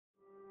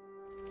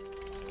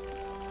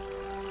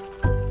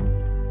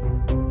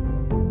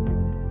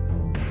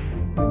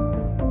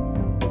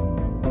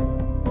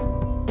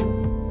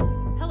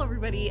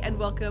everybody, and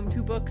welcome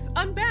to Books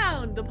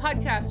Unbound, the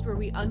podcast where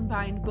we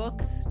unbind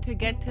books to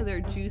get to their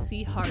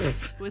juicy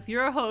hearts. With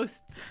your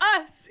hosts,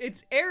 us,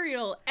 it's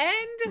Ariel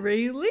and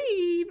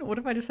Raylene. What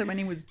if I just said my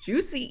name was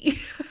Juicy?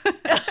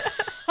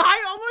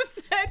 I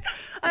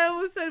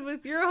almost said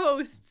with your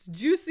hosts,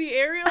 Juicy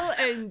Ariel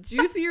and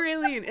Juicy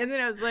Raylene, and then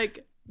I was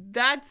like,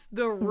 that's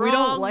the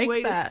wrong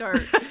way to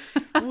start.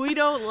 We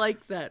don't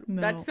like that.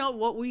 No. That's not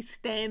what we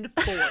stand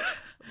for.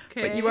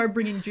 Okay? But you are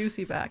bringing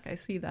Juicy back. I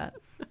see that.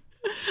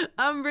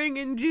 I'm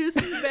bringing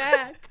Juicy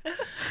back.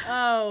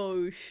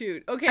 Oh,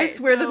 shoot. Okay. I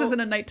swear this isn't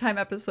a nighttime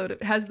episode.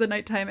 It has the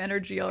nighttime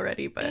energy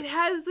already, but it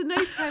has the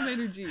nighttime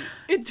energy.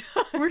 It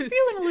does. We're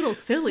feeling a little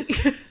silly.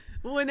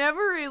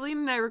 Whenever Aileen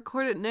and I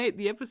record at night,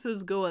 the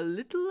episodes go a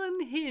little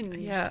unhinged.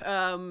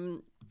 Yeah.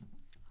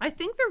 I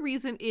think the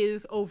reason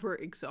is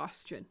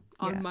overexhaustion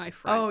on my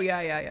front. Oh,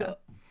 yeah. So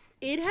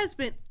it has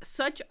been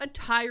such a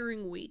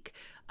tiring week.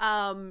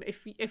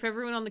 If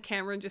everyone on the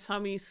camera just saw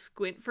me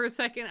squint for a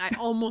second, I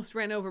almost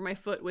ran over my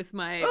foot with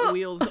my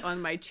wheels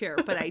on my chair,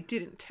 but I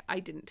didn't.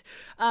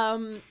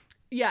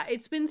 Yeah,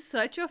 it's been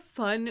such a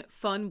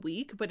fun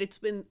week, but it's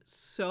been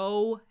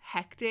so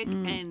hectic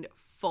and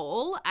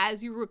full.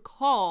 As you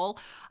recall,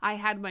 I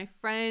had my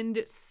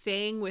friend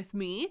staying with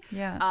me.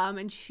 Yeah.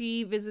 And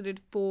she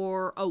visited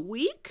for a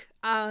week.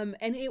 And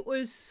it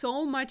was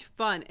so much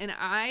fun. And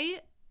I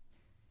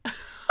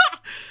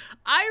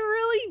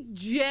really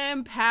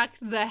jam-packed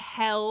the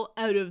hell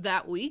out of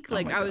that week.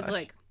 Like, I was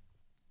like,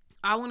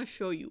 I want to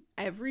show you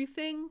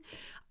everything.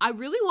 I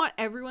really want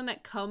everyone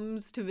that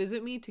comes to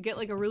visit me to get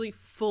like a really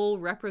full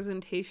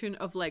representation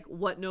of like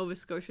what Nova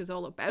Scotia is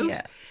all about.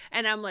 Yeah.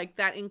 And I'm like,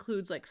 that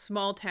includes like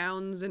small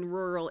towns and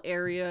rural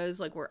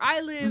areas, like where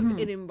I live. Mm-hmm.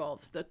 It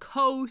involves the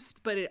coast,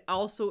 but it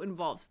also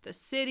involves the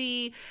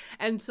city.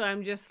 And so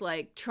I'm just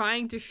like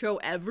trying to show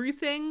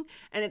everything.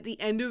 And at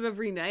the end of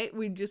every night,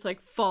 we just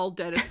like fall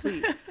dead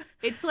asleep.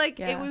 It's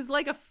like, It was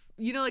like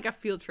like a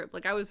field trip.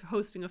 Like I was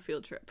hosting a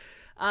field trip.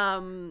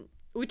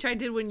 Which I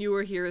did when you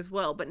were here as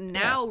well. But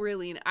now,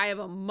 really, I have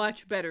a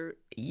much better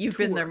You've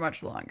tour. Been there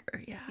much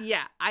longer, yeah.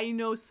 Yeah, I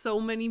know so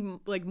many,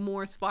 like,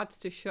 more spots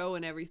to show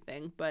and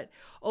everything. But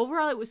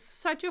overall, it was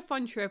such a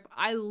fun trip.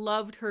 I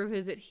loved her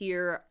visit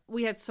here.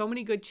 We had so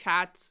many good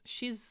chats.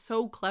 She's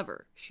so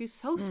clever. She's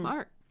so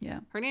smart.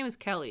 Yeah. Her name is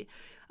Kelly.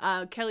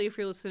 Kelly, if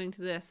you're listening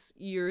to this,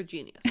 you're a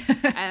genius.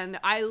 And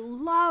I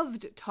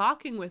loved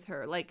talking with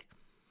her. Like,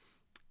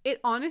 it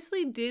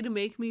honestly did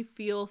make me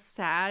feel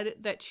sad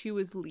that she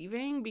was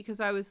leaving because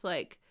I was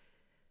like,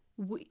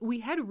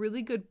 we had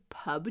really good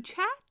pub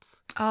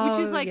chats, which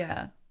is like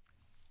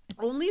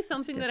only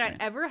something that I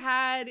ever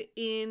had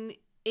in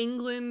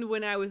England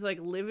when I was like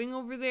living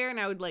over there, and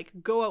I would like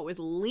go out with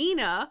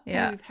Lena,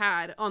 who we've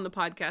had on the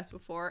podcast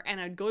before,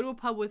 and I'd go to a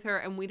pub with her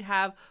and we'd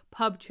have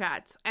pub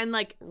chats, and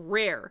like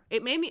rare.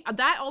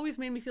 That always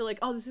made me feel like,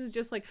 oh, this is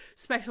just like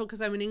special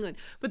because I'm in England.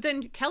 But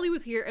then Kelly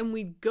was here and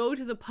we'd go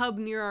to the pub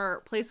near our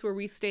place where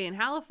we stay in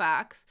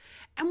Halifax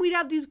and we'd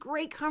have these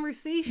great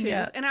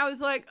conversations, and I was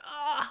like,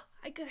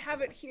 I could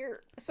have it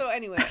here. So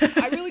anyway,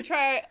 I really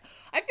try.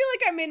 I feel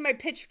like I made my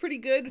pitch pretty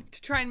good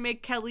to try and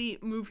make Kelly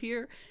move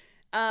here.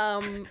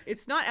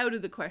 It's not out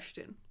of the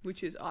question,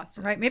 which is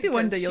awesome. Right, maybe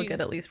one day you'll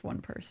get at least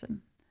one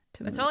person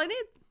to That's move. all I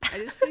need. I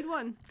just need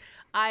one.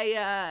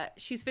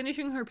 She's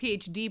finishing her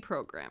PhD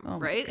program,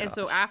 right? And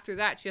so after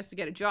that, she has to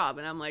get a job.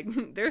 And I'm like,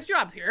 there's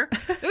jobs here.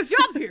 There's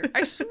jobs here.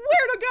 I swear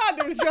to God,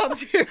 there's jobs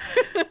here.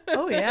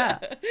 Oh, yeah.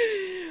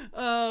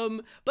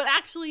 But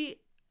actually,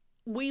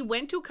 we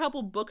went to a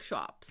couple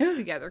bookshops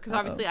together because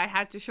obviously I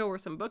had to show her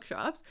some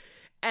bookshops.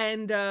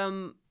 And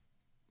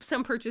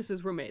some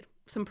purchases were made.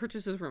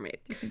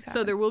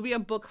 So there will be a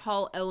book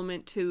haul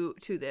element to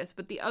this.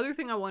 But the other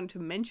thing I wanted to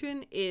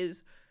mention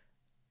is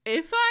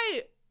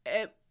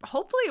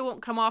hopefully it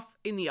won't come off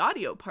in the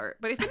audio part,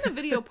 but if in the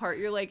video part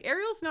you're like,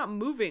 Ariel's not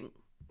moving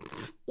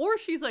or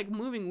she's like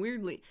moving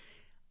weirdly,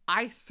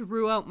 I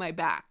threw out my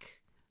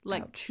back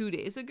like 2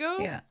 days ago.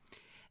 Yeah.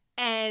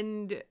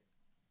 And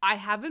I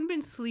haven't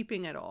been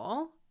sleeping at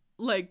all.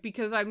 Like,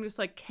 because I'm just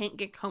like, can't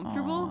get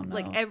comfortable. Oh, no.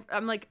 Like,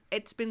 I'm like,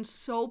 it's been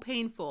so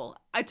painful.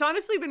 It's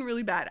honestly been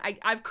really bad.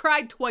 I've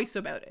cried twice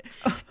about it.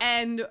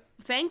 And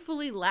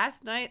thankfully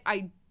last night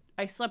I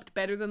slept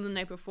better than the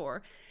night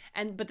before.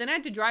 But then I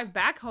had to drive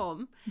back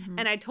home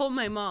and I told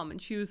my mom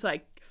and she was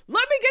like,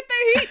 let me get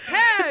the heat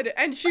pad.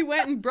 And she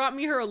went and brought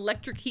me her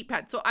electric heat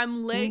pad. So I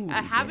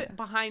have it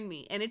behind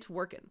me and it's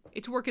working.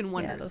 It's working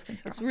wonders. Yeah, those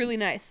things are it's awesome. really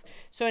nice.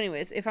 So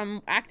anyways, if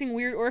I'm acting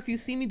weird or if you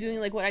see me doing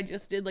like what I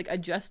just did, like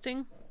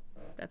adjusting,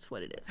 that's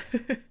what it is.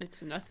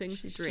 It's nothing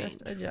She's strange.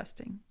 Just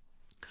adjusting.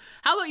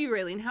 How about you,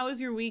 Raylene? How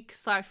was your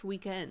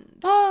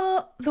week/weekend?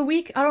 The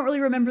week, I don't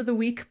really remember the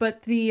week,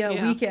 but the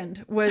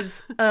weekend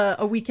was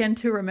a weekend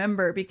to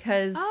remember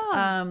because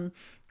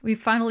we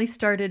finally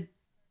started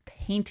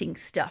painting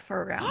stuff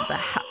around the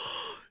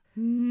house.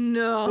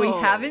 No. We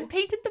haven't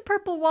painted the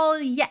purple wall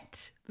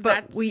yet,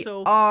 but That's we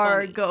so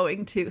are funny.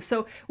 going to.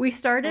 So we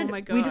started, Oh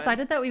my God. we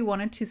decided that we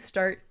wanted to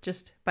start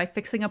just by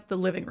fixing up the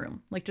living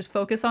room, like just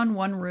focus on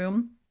one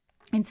room.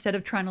 instead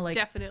of trying to like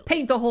Definitely.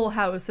 paint the whole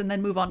house and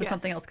then move on to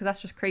something else, because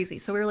that's just crazy.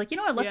 So we were like, you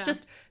know what, let's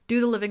just do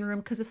the living room,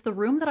 because it's the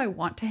room that I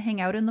want to hang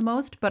out in the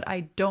most, but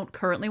I don't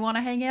currently want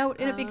to hang out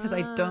in it because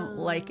I don't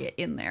like it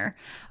in there.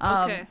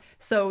 Okay.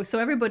 So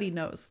everybody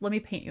knows. Let me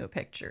paint you a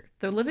picture.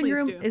 The living Please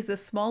room do. is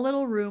this small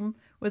little room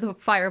with a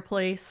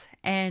fireplace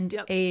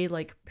and a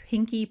like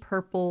pinky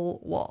purple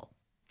wall,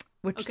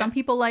 which some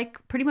people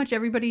like. Pretty much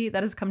everybody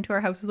that has come to our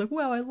house is like,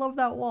 wow, I love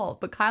that wall.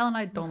 But Kyle and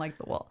I don't like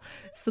the wall.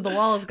 So the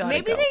wall has got to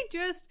go.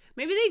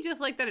 Maybe they just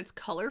like that it's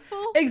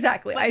colorful.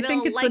 Exactly. I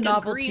think it's like the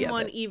novelty a green of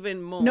one it.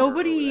 even more.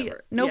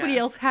 Nobody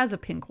else has a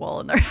pink wall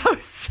in their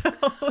house. So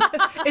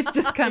it's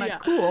just kind of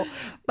cool.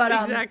 But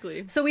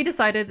exactly. So we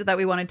decided that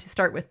we wanted to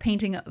start with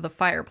painting the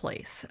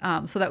fireplace,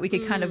 so that we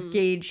could kind of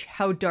gauge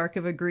how dark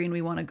of a green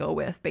we want to go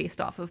with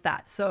based off of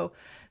that. So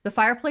the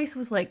fireplace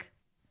was like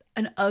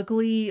an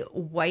ugly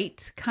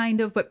white kind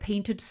of, but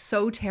painted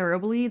so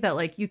terribly that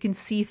like you can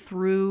see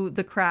through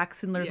the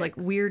cracks and there's like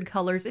weird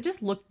colors. It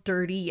just looked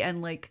dirty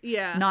and like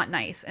not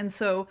nice. And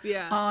so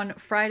on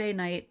Friday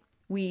night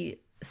we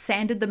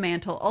sanded the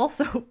mantle.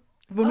 Also,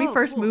 when we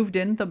first moved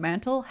in, the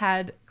mantle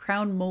had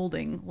crown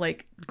molding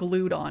like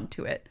glued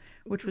onto it,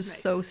 which was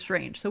so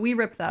strange. So we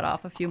ripped that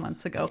off a few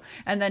months ago.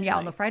 And then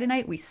on the Friday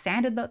night we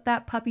sanded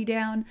that puppy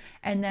down,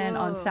 and then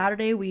on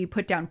Saturday we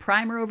put down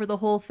primer over the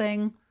whole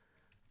thing.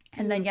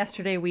 And then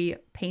yesterday we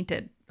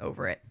painted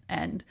over it.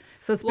 And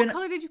so it's been... What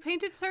color did you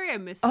paint it? Sorry, I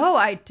missed it. Oh,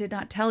 I did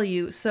not tell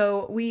you.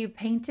 So we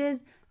painted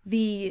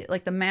the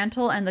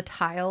mantle, and the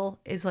tile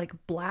is like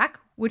black,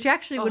 which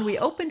actually when we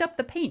opened up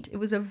the paint, it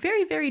was a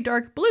very, very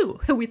dark blue.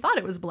 We thought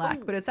it was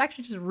black, but it's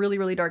actually just really,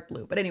 really dark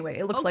blue. But anyway,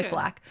 it looks like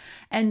black.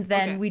 And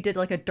then we did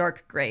like a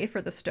dark gray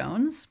for the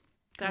stones.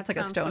 It's like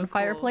a stone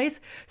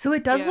fireplace. So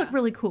it does look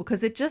really cool,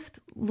 because it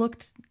just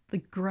looked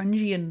like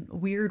grungy and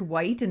weird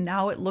white, and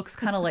now it looks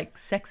kind of like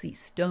sexy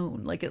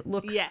stone. Like it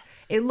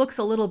looks it looks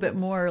a little bit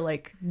more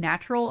like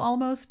natural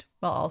almost,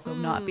 while also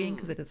not being,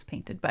 because it is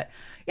painted. But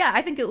yeah,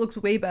 I think it looks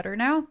way better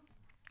now.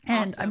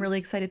 And I'm really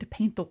excited to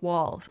paint the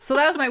walls. So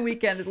that was my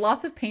weekend.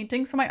 Lots of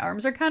painting, so my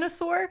arms are kind of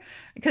sore,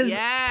 because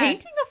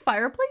painting a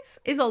fireplace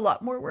is a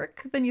lot more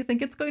work than you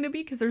think it's going to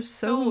be, because there's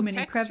so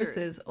many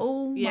crevices.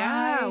 Oh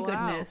my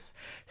goodness.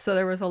 So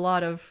there was a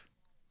lot of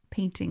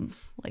painting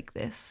like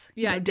this.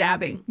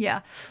 Dabbing.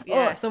 Yeah.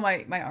 Oh, so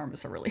my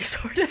arms are really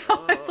sore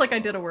now. It's like I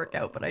did a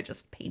workout, but I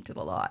just painted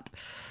a lot.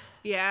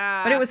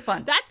 Yeah. But it was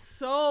fun. That's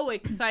so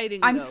exciting,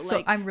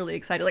 I'm really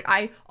excited.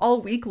 Like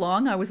all week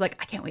long, I was like,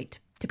 I can't wait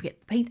to get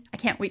the paint. I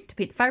can't wait to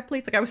paint the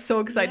fireplace. Like I was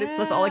so excited.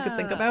 That's all I could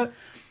think about.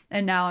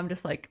 And now I'm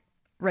just like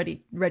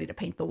ready to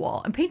paint the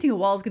wall. And painting a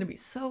wall is going to be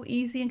so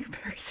easy in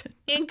comparison.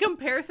 In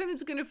comparison,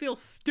 it's going to feel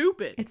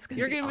stupid.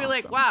 You're going to be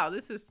like, wow,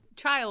 this is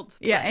child's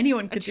play. Yeah,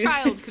 anyone could do this. A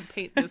child could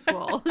paint this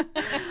wall.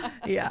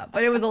 Yeah,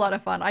 but it was a lot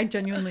of fun. I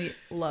genuinely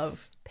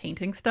love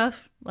painting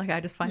stuff. Like I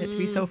just find it to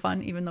be so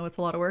fun, even though it's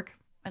a lot of work.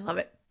 I love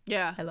it.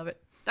 Yeah. I love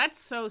it. That's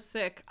so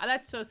sick.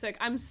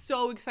 I'm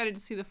so excited to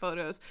see the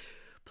photos.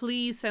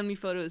 Please send me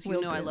photos. You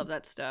know I love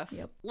that stuff.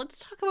 Yep. Let's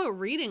talk about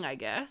reading, I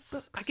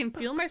guess. I can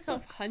feel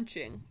myself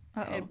hunching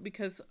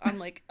because I'm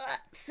like, I'm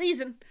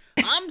season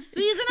up.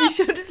 You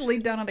should have just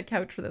laid down on a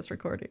couch for this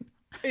recording.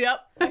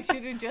 Yep. I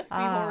should have just been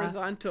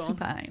horizontal.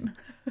 Supine.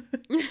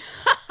 Really,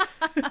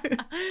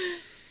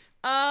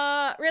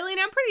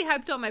 I'm pretty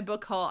hyped on my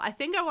book haul. I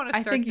think I want to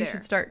start there. I think you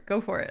should start. Go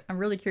for it. I'm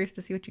really curious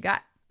to see what you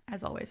got,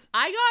 as always.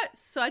 I got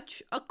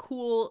such a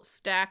cool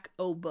stack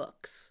of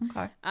books.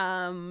 Okay.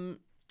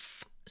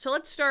 So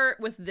let's start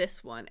with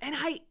this one. And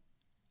I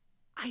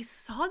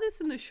saw this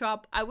in the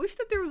shop. I wish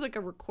that there was like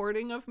a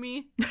recording of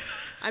me.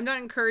 I'm not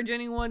encouraging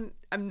anyone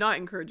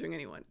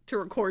to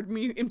record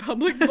me in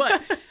public,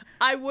 but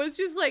I was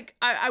just like,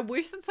 I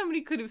wish that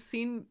somebody could have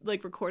seen,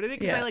 like, recorded it,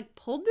 because I like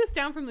pulled this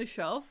down from the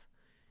shelf.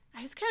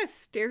 I just kind of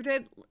stared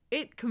at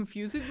it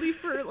confusedly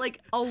for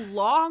like a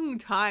long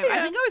time.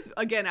 I think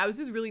I was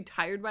just really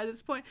tired by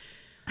this point.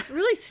 I was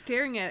really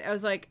staring at it. I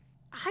was like,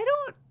 I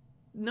don't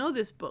know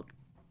this book.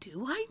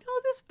 Do I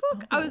know this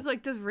book? I was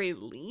like, does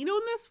Raylene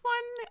own this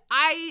one?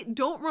 I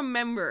don't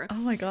remember. Oh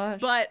my gosh.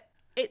 But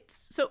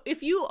so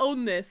if you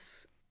own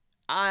this,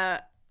 I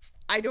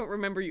don't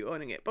remember you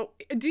owning it. But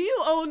do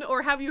you own,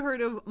 or have you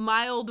heard of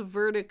Mild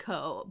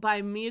Vertigo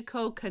by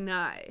Miyako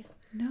Kanai?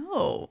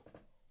 No.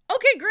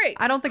 Okay, great.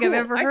 I don't think I've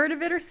ever heard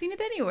of it or seen it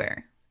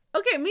anywhere.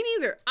 Okay, me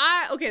neither.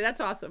 Okay, that's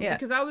awesome. Yeah.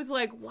 Because I was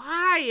like,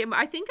 why?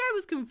 I think I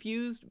was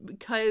confused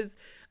because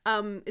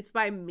it's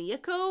by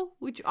Miyako,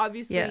 which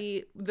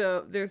obviously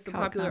there's the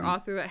popular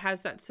author that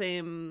has that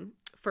same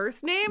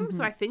first name. Mm-hmm.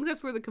 So I think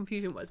that's where the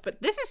confusion was.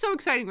 But this is so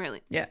exciting,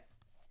 Riley. Yeah.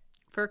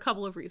 For a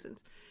couple of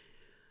reasons.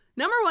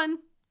 Number one,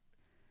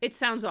 it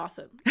sounds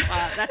awesome.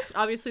 That's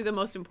obviously the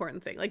most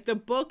important thing. Like, the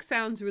book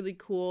sounds really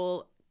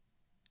cool.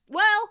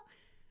 Well,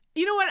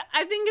 you know what?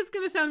 I think it's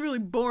going to sound really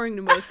boring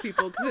to most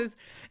people because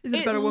is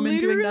it about a woman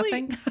doing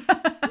nothing?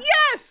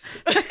 Yes!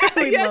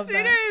 Yes,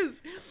 it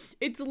is.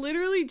 It's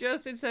literally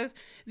just, it says,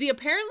 the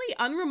apparently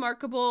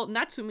unremarkable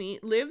Natsumi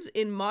lives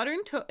in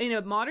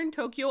a modern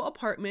Tokyo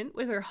apartment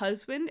with her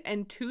husband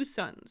and 2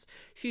 sons.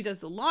 She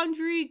does the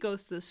laundry,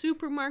 goes to the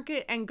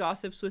supermarket, and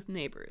gossips with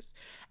neighbors.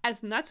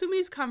 As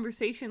Natsumi's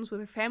conversations with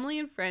her family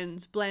and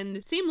friends blend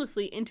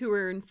seamlessly into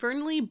her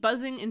infernally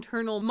buzzing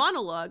internal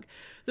monologue,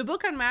 the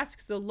book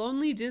unmasks the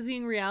lonely,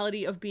 dizzying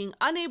reality of being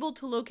unable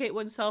to locate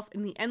oneself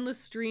in the endless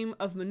stream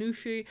of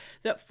minutiae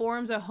that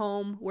forms a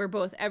home where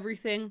both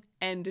everything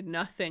and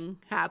nothing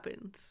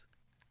happens.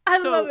 I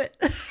love it.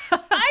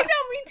 I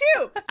know, me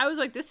too. I was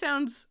like, this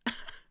sounds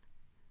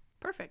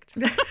perfect.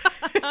 This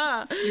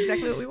is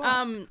exactly what we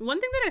want. One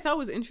thing that I thought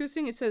was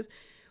interesting, it says,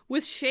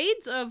 with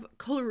shades of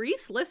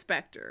Clarice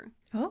Lispector,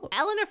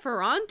 Elena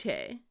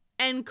Ferrante,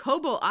 and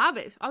Kobo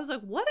Abe. I was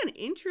like, what an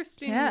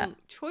interesting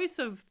choice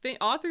of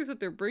authors that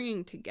they're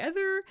bringing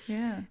together.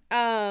 Yeah.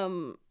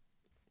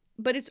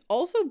 But it's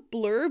also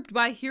blurbed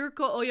by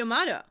Hiroko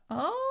Oyamada.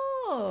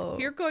 Oh.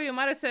 Hiroko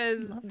Oyamada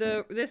says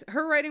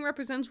her writing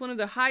represents one of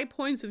the high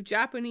points of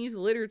Japanese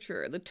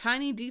literature, the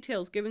tiny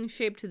details giving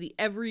shape to the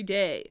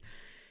everyday.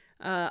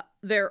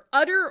 Their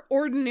utter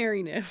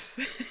ordinariness.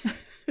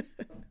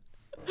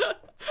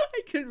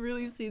 I could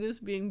really see this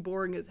being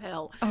boring as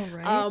hell. Oh,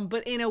 right.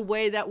 But in a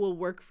way that will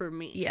work for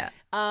me. Yeah.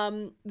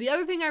 The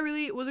other thing I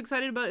really was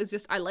excited about is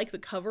just I like the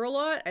cover a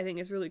lot. I think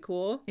it's really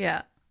cool.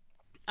 Yeah.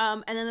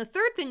 And then the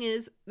third thing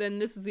is, then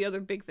this is the other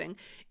big thing,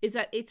 is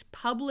that it's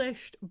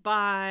published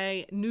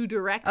by New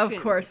Directions. Of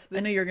course.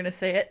 I knew you were going to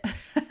say it.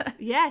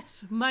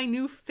 Yes. My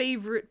new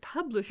favorite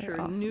publisher,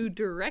 awesome. New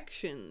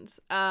Directions.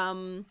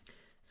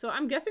 So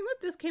I'm guessing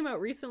that this came out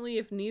recently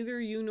if neither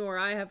you nor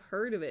I have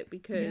heard of it,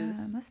 because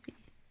yeah, it must be.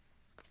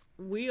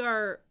 We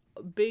are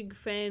big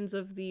fans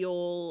of the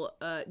old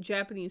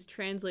Japanese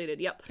translated.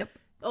 Yep.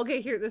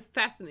 Okay, here, this is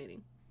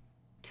fascinating.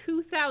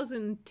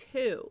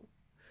 2002.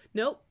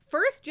 Nope.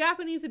 First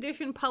Japanese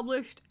edition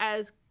published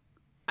as,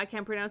 I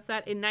can't pronounce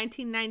that, in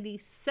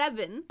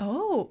 1997.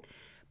 Oh.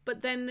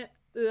 But then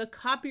the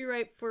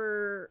copyright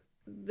for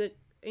the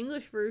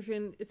English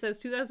version, it says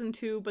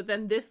 2002, but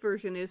then this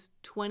version is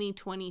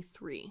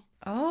 2023.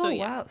 Oh, so,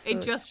 yeah, wow. So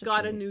it just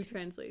got a new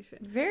translation.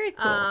 Very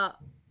cool.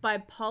 By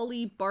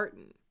Polly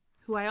Barton,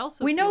 who I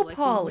also we feel know like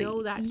Polly. We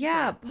know that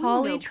yeah, shit.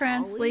 Polly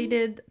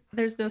translated Polly?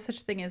 There's no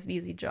such thing as an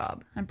easy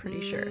job, I'm pretty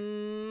sure.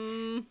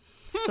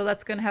 So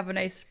that's going to have a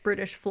nice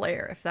British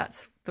flair, if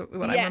that's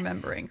what I'm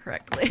remembering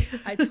correctly.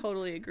 I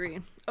totally agree.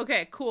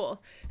 Okay,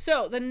 cool.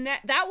 So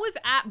that was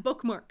at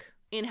Bookmark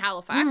in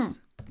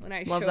Halifax. When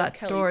I love that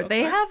store. Bookmark.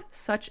 They have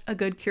such a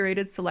good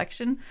curated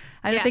selection.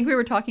 I think we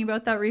were talking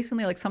about that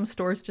recently. Like some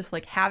stores just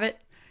like have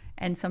it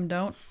and some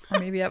don't. Or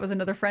maybe that was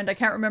another friend. I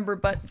can't remember.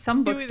 But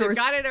some bookstores,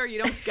 you either got it or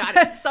you don't got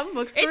it. Some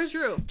bookstores, it's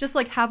true, just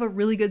like have a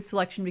really good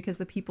selection because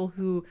the people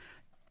who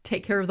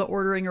take care of the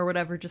ordering or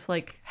whatever just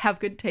like have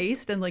good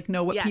taste and like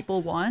know what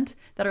people want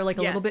that are like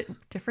a little bit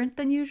different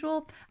than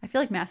usual. I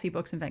feel like Massey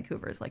Books in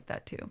Vancouver is like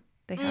that too.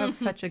 They have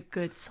such a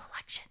good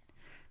selection.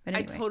 But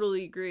anyway. I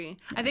totally agree.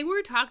 Yeah. I think we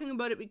were talking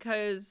about it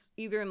because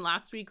either in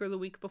last week or the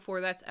week before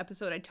that's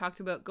episode, I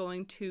talked about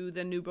going to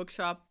the new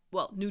bookshop,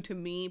 well, new to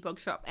me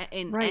bookshop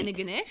in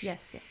Antigonish.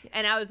 Yes.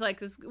 And I was like,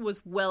 this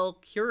was well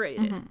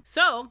curated.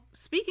 So,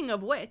 speaking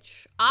of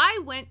which, I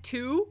went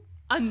to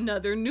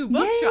another new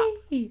bookshop.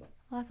 Yay!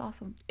 Well, that's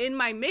awesome. In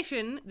my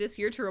mission this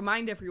year, to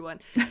remind everyone,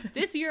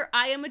 this year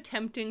I am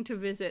attempting to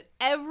visit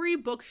every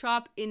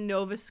bookshop in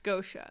Nova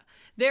Scotia.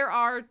 There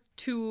are,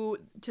 to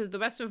the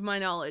best of my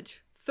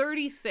knowledge,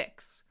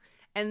 36.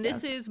 And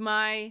this is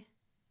my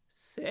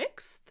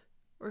 6th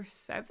or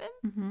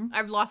 7th?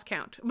 I've lost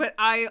count. But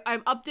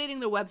I'm updating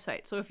the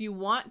website. So if you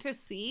want to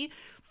see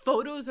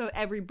photos of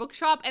every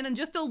bookshop and then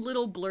just a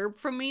little blurb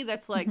from me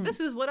that's like, this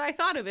is what I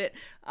thought of it,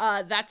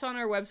 that's on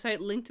our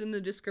website, linked in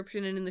the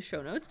description and in the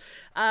show notes.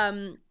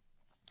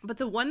 But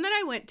the one that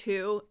I went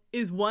to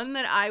is one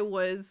that I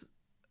was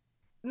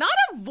not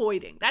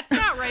avoiding. That's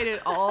not right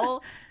at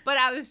all. But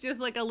I was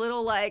just like a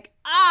little like,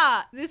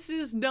 this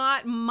is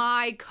not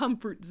my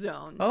comfort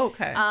zone.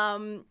 Okay.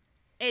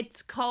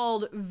 It's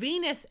called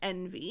Venus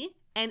Envy,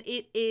 and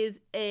it is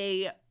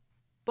a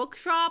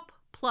bookshop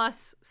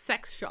plus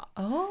sex shop,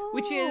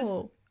 which is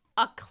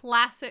a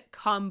classic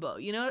combo.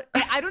 You know,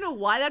 I don't know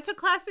why that's a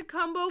classic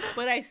combo,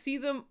 but I see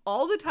them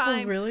all the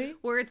time. Oh, really?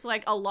 Where it's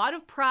like a lot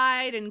of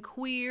pride and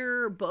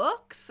queer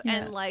books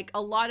and like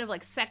a lot of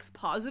like sex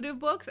positive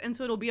books. And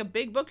so it'll be a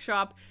big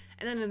bookshop.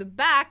 And then in the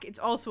back, it's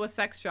also a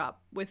sex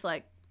shop with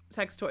like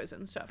sex toys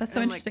and stuff. That's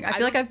so interesting. Like, I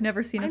feel like I've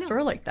never seen a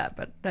store like that,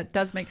 but that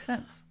does make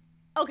sense.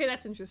 Okay,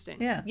 that's interesting.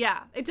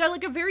 Yeah. It's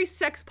like a very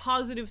sex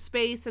positive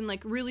space and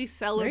like really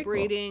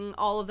celebrating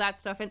all of that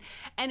stuff.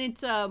 And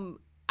it's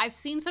I've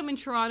seen some in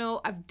Toronto.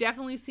 I've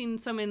definitely seen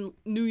some in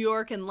New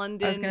York and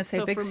London. I was gonna say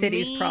so big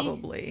cities,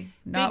 probably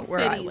not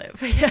where I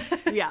live.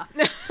 Yeah.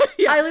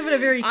 I live in a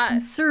very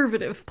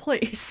conservative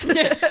place.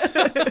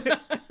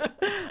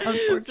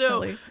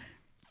 Unfortunately. So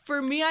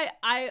for me,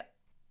 I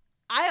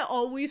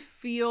always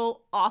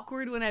feel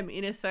awkward when I'm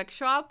in a sex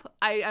shop.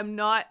 I'm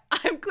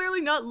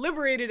clearly not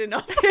liberated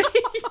enough.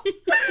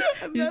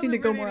 You just need to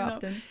go more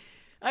often.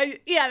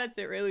 That's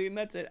it, Raylene.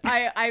 That's it.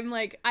 I'm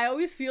like, I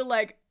always feel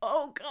like,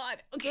 oh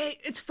God, okay,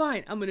 it's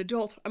fine. I'm an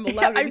adult. I'm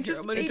allowed in here.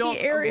 I'm an adult.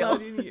 Ariel.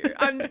 I'm allowed in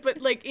here.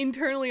 But like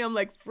internally, I'm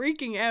like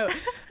freaking out.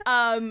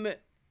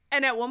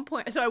 And at one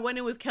point, so I went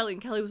in with Kelly,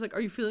 and Kelly was like, "Are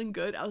you feeling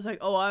good?" I was like,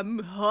 "Oh, I'm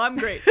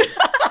great."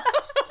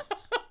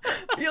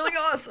 Feeling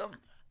awesome.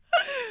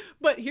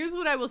 But here's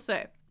what I will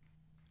say: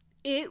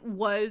 it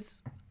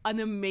was an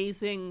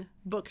amazing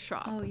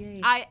bookshop. Oh,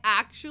 yay. I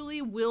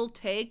actually will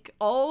take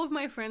all of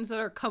my friends that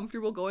are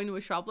comfortable going to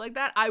a shop like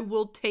that. I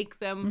will take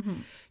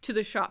them to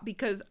the shop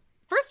because,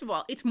 first of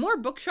all, it's more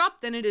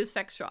bookshop than it is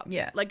sex shop.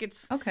 Yeah. Like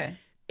it's okay.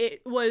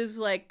 It was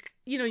like,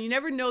 you know, you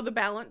never know the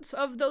balance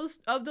of those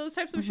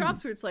types of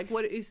shops where it's like,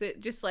 what is it?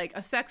 Just like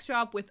a sex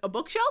shop with a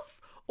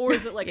bookshelf, or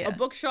is it like a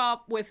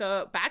bookshop with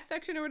a back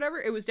section or whatever?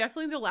 It was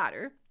definitely the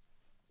latter.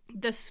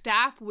 The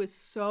staff was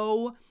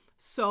so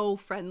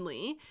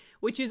friendly,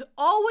 which is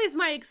always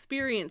my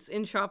experience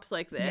in shops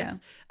like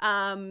this.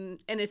 And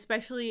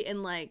especially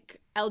in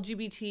like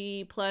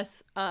LGBT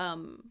plus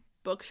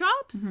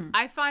bookshops,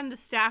 I find the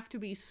staff to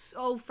be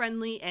so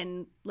friendly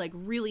and like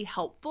really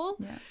helpful.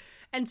 Yeah.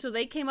 And so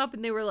they came up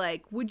and they were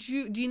like, do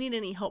you need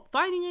any help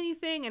finding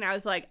anything? And I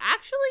was like,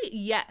 actually,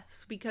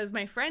 yes, because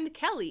my friend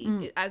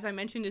Kelly, as I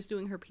mentioned, is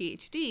doing her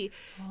PhD.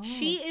 Oh.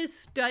 She is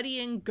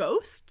studying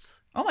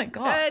ghosts. Oh my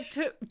gosh.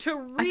 To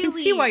really... I can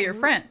see why you're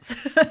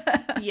friends.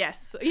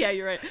 Yes. Yeah,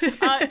 you're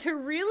right. To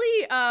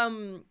really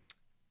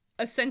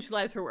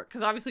essentialize her work,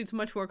 because obviously it's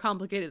much more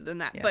complicated than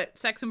that. Yeah. But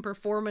sex and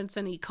performance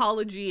and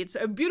ecology, it's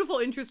a beautiful,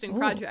 interesting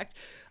project.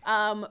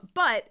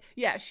 But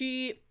yeah,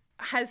 she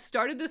has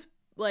started this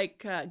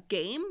like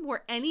game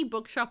where any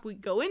bookshop we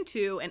go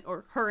into, and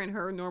or her in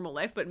her normal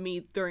life, but me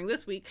during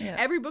this week,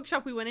 every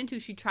bookshop we went into,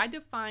 she tried to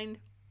find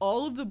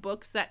all of the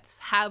books that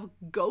have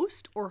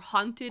ghost or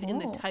haunted in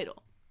the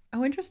title.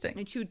 Oh, interesting.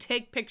 And she would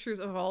take pictures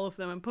of all of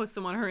them and post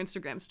them on her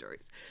Instagram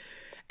stories.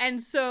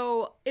 And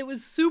so it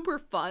was super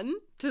fun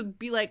to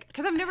be like,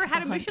 because I've never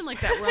had a mission like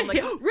that where I'm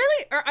like, oh,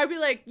 really? Or I'd be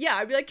like,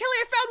 Kelly,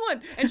 I found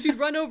one. And she'd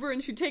run over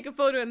and she'd take a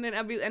photo, and then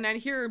I'd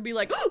hear her be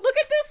like, oh, look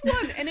at this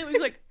one. And it was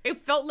like,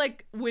 it felt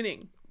like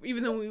winning,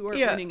 even though we weren't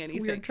winning anything.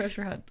 It's a weird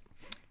treasure hunt.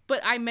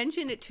 But I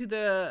mentioned it to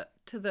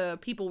the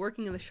people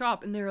working in the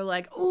shop, and they were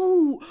like,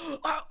 oh,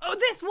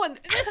 this one.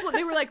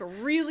 They were like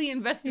really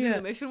invested in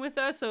the mission with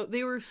us. So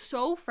they were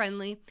so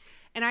friendly.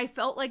 And I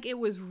felt like it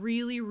was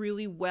really,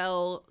 really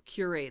well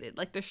curated.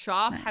 Like the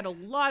shop had a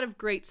lot of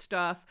great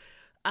stuff.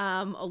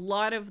 A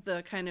lot of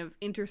the kind of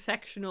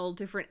intersectional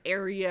different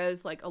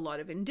areas, like a lot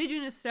of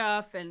indigenous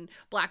stuff, and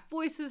Black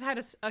Voices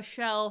had a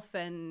shelf,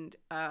 and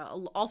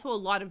also a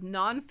lot of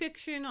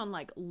nonfiction on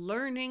like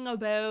learning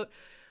about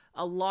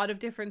a lot of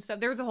different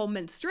stuff. There was a whole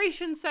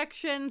menstruation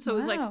section. So it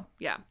was like,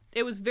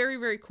 it was very,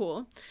 very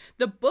cool.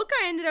 The book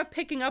I ended up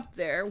picking up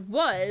there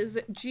was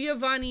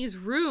Giovanni's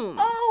Room.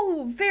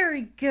 Oh,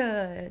 very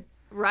good.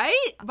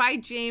 Right? By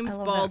James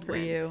Baldwin. That for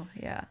you.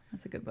 Yeah,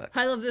 that's a good book.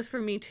 I love this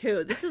for me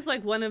too. This is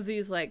like one of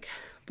these like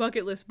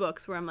bucket list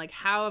books where I'm like,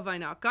 how have I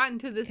not gotten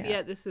to this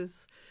yet? This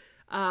is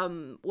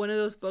one of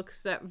those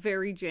books that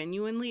very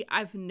genuinely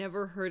I've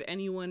never heard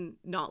anyone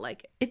not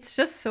like it. It's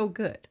just so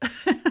good.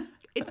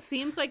 It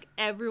seems like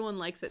everyone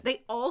likes it.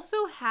 They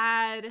also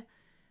had,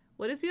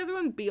 what is the other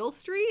one? Beale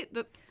Street?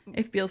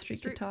 If Beale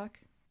Street Could Talk.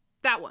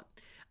 That one.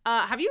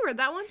 Have you read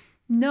that one?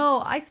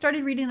 No, I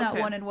started reading that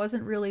one and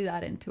wasn't really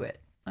that into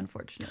it,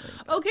 unfortunately.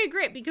 But... Okay,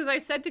 great. Because I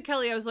said to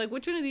Kelly, I was like,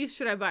 which one of these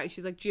should I buy?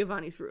 She's like,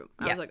 Giovanni's Room.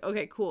 I was like,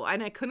 okay, cool.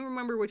 And I couldn't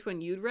remember which one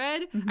you'd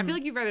read. I feel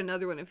like you've read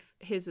another one of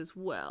his as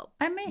well.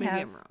 I may have. Maybe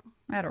I'm wrong.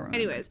 I don't remember.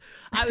 Anyways,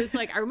 I was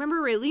like, I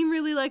remember Raylene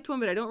really liked one,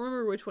 but I don't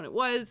remember which one it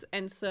was.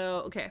 And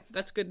so, okay,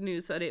 that's good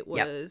news that it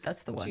was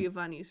that's the one.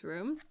 Giovanni's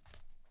Room.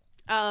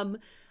 I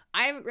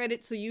haven't read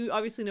it, so you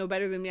obviously know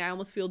better than me. I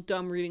almost feel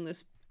dumb reading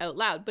this out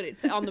loud, but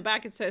it's on the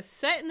back. It says,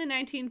 set in the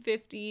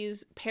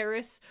 1950s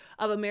Paris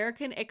of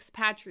American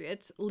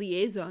expatriates,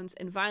 liaisons,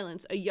 and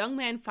violence, a young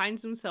man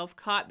finds himself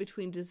caught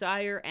between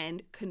desire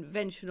and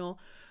conventional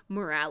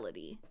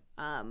morality.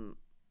 Michael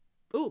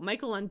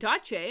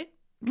Ondaatje,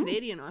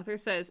 Canadian author,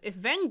 says, if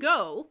Van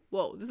Gogh...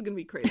 Whoa, this is going to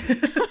be crazy. Here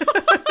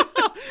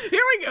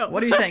we go.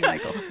 What are you saying,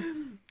 Michael?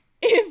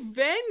 If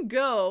Van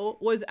Gogh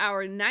was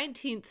our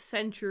 19th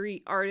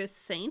century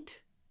artist saint,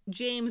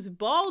 James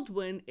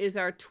Baldwin is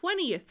our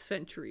 20th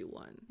century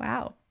one.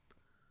 Wow.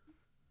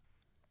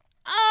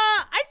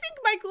 I think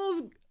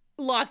Michael's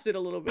lost it a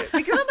little bit.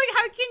 Because I'm like,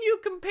 how can you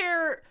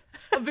compare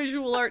a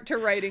visual art to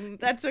writing?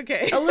 That's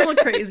okay. A little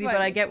crazy, but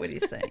I get what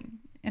he's saying.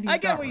 And he's I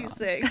get what he's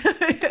saying.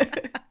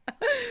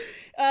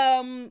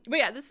 But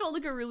yeah, this felt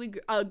like a really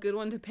good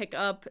one to pick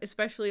up,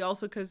 especially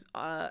also because,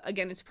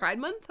 again, it's Pride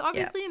Month,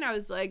 obviously. Yeah. And I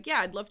was like,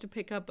 yeah, I'd love to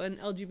pick up an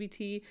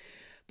LGBT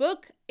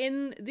book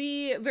in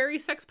the very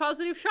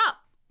sex-positive shop.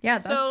 Yeah,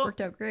 that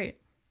worked out great.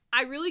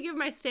 I really give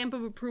my stamp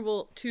of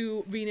approval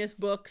to Venus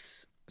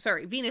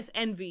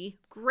Envy.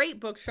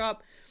 Great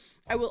bookshop.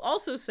 I will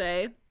also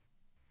say,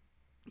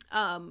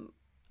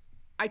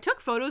 I I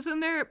took photos in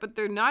there, but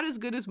they're not as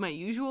good as my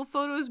usual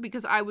photos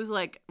because I was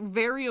like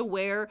very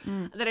aware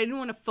that I didn't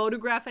want to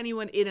photograph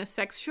anyone in a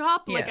sex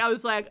shop. Like I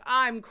was like,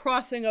 I'm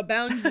crossing a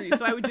boundary.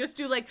 So I would just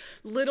do like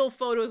little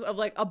photos of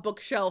like a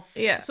bookshelf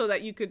so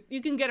that you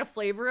can get a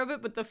flavor of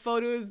it. But the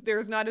photos,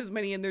 there's not as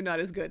many and they're not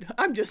as good.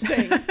 I'm just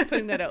saying,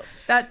 putting that out.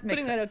 That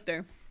makes sense. That out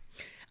there.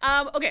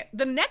 Okay,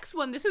 the next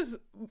one, this is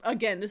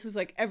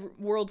like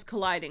worlds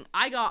colliding.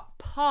 I got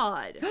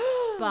Pod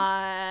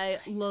by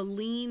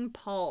Laline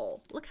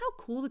Paul. Look how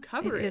cool the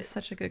cover is. It is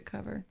such a good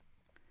cover.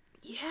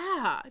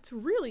 Yeah, it's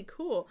really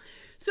cool.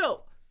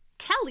 So,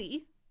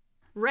 Kelly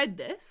read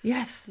this.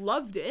 Yes.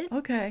 Loved it.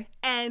 Okay.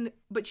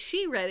 But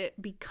she read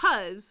it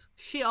because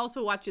she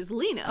also watches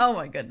Lena. Oh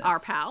my goodness. Our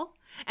pal.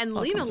 And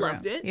Lena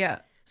loved it.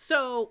 Yeah.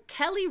 So,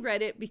 Kelly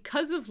read it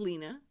because of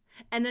Lena.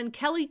 And then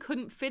Kelly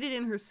couldn't fit it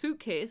in her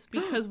suitcase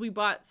because we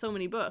bought so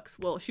many books.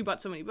 Well, she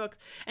bought so many books.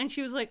 And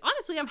she was like,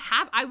 honestly,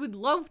 I would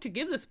love to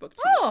give this book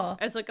to you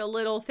as like a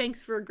little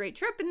thanks for a great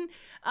trip. And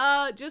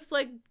just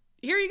like,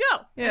 here you go.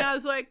 Yeah. And I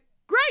was like,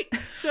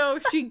 great. So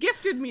she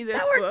gifted me this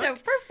book. That worked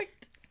out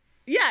perfect.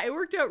 Yeah, it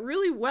worked out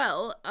really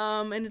well.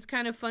 And it's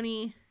kind of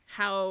funny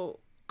how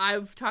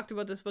I've talked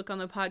about this book on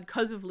the pod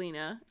because of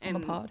Lena. And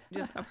on the pod.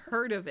 Just I've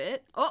heard of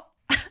it. Oh,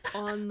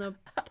 on the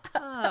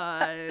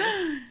pod.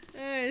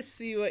 I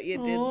see what you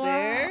did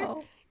there.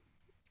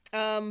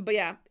 But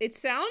yeah, it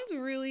sounds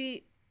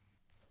really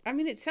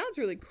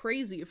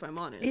crazy if I'm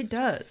honest. It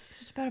does. It's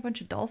just about a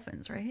bunch of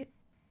dolphins, right?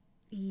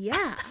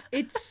 Yeah.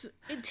 So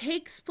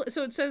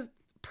it says,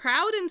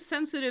 proud and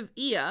sensitive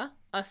Ia,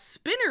 a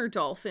spinner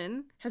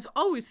dolphin, has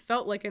always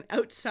felt like an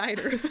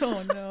outsider.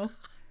 Oh no.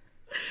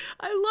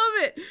 I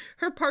love it.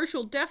 Her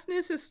partial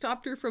deafness has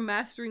stopped her from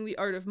mastering the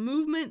art of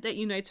movement that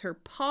unites her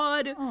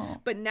pod.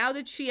 But now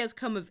that she has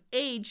come of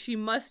age, she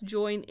must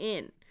join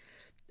in.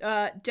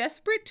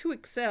 Desperate to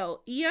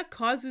excel, Ia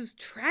causes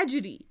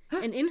tragedy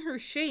and in her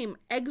shame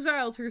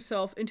exiles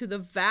herself into the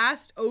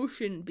vast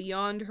ocean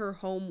beyond her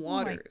home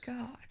waters. Oh my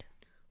god.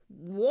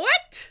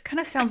 What? Kind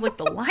of sounds like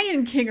the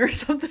Lion King or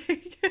something.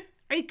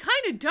 It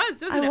kind of does,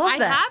 doesn't it? Love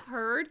that.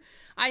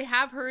 I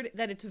have heard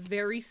that it's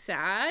very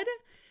sad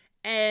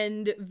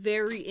and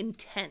very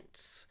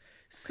intense.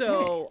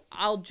 So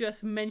I'll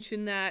just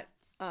mention that.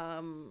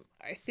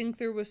 I think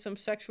there was some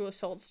sexual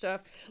assault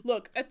stuff.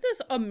 Look at this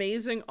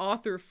amazing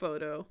author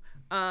photo.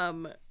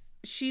 The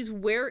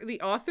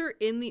author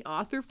in the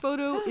author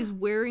photo is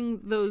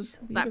wearing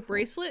that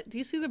bracelet. Do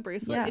you see the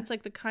bracelet? Yeah. It's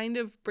like the kind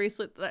of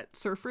bracelet that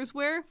surfers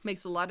wear.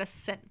 Makes a lot of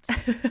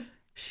sense.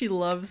 She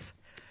loves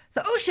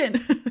the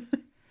ocean.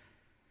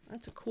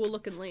 That's a cool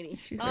looking lady.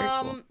 She's very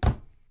cool.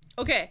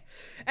 Okay,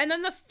 and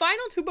then the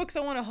final two books I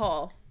want to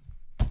haul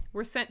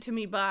were sent to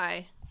me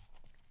by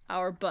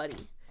our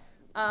buddy,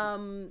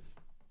 Cam.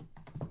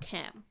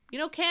 You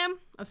know Cam?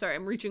 I'm sorry,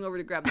 I'm reaching over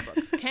to grab the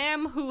books.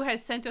 Cam, who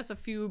has sent us a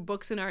few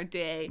books in our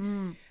day,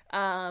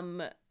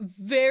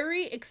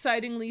 very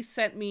excitingly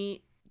sent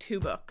me 2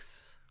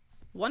 books.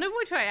 One of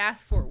which I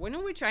asked for, one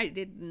of which I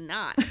did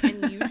not.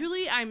 And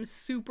usually I'm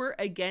super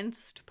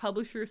against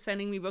publishers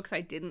sending me books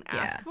I didn't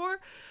ask for.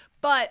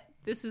 But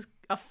this is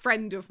a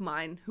friend of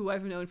mine who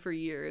I've known for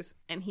years,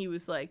 and he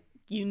was like,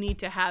 you need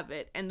to have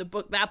it. And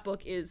that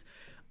book is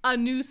A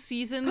New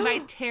Season by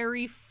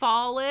Terry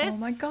Fallis. Oh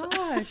my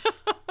gosh.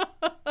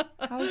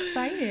 How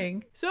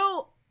exciting.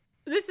 So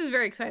this is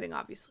very exciting,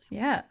 obviously.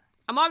 Yeah.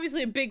 I'm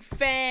obviously a big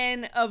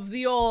fan of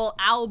the old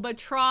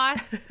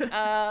Albatross.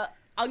 I'm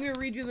going to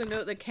read you the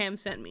note that Cam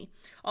sent me.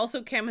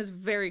 Also, Cam has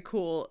very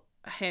cool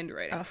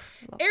handwriting.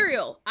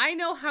 Ariel, I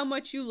know how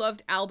much you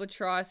loved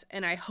Albatross,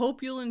 and I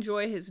hope you'll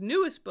enjoy his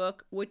newest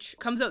book, which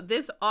comes out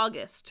this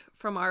August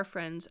from our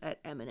friends at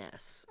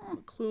M&S.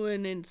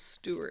 McClelland and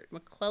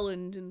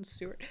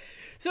Stewart.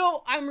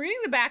 So I'm reading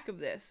the back of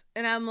this,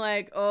 and I'm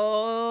like,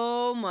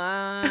 oh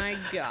my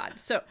God.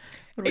 So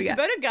it's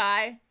about a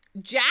guy,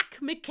 Jack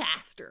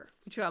McCaster,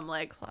 which I'm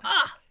like,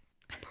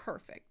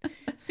 perfect.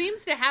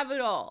 Seems to have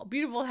it all.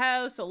 Beautiful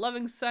house, a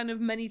loving son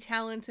of many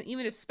talents, and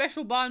even a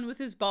special bond with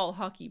his ball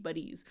hockey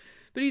buddies.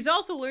 But he's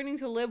also learning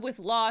to live with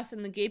loss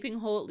and the gaping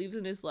hole it leaves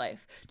in his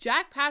life.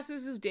 Jack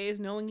passes his days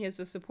knowing he has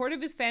the support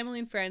of his family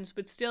and friends,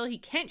 but still he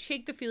can't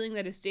shake the feeling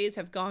that his days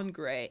have gone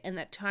gray and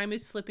that time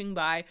is slipping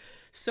by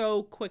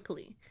so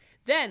quickly.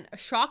 Then, a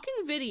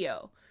shocking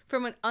video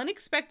from an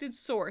unexpected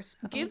source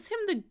gives him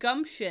the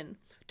gumption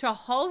to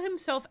haul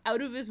himself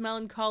out of his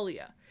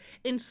melancholia.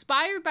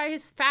 Inspired by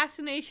his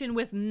fascination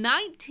with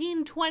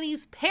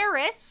 1920s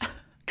Paris,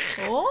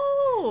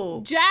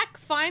 Jack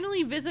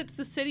finally visits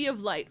the City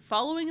of Light,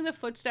 following in the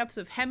footsteps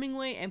of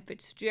Hemingway and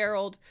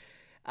Fitzgerald.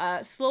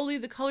 Slowly,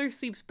 the color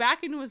seeps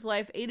back into his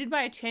life, aided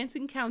by a chance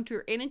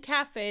encounter in a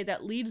cafe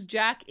that leads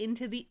Jack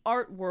into the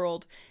art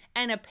world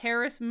and a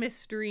Paris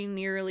mystery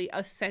nearly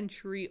a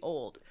century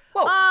old.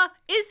 Whoa.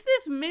 Is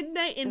this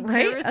Midnight in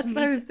Paris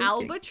meets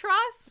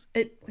Albatross?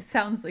 It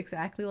sounds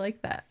exactly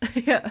like that.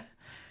 Yeah.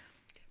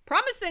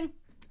 Promising.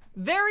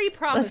 Very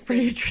promising. That's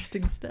pretty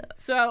interesting stuff.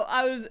 So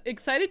I was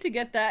excited to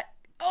get that.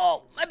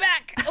 Oh, my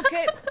back.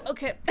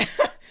 Okay.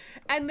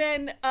 And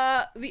then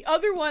the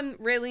other one,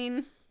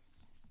 Raylene,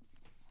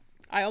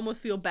 I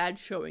almost feel bad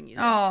showing you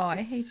this. Oh,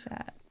 I hate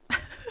that.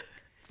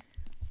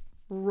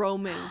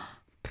 Roaming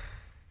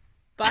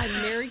by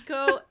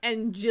Mariko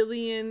and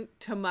Gillian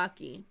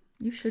Tamaki.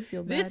 You should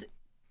feel bad.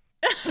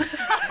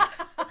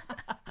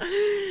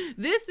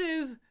 This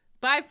is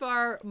by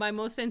far my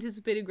most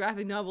anticipated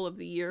graphic novel of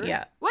the year.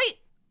 Yeah. Wait.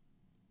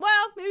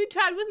 Well, maybe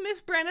tied with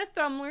Miss Brenna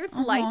Thumler's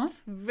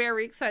Lights.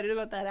 Very excited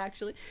about that,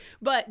 actually.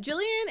 But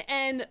Gillian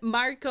and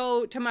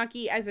Mariko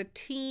Tamaki as a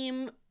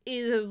team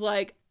is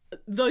like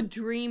the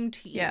dream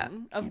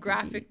team of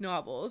graphic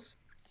novels.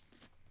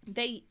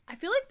 I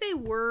feel like they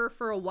were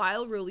for a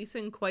while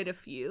releasing quite a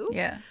few.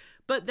 Yeah.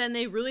 But then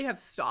they really have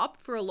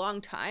stopped for a long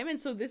time. And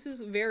so this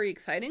is very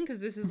exciting because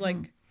this is like,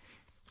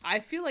 I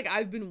feel like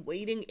I've been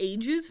waiting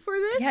ages for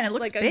this. Yeah, and it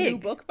looks like big. a new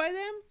book by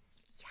them.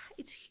 Yeah,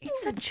 it's huge.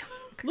 It's a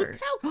chunk. Look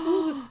how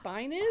cool the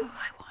spine is.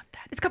 Oh, I want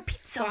that. It's got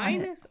pizza on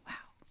it. Wow.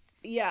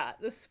 Yeah,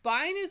 the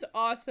spine is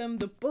awesome.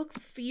 The book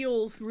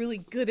feels really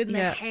good in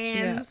the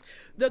hands.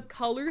 Yeah. The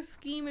color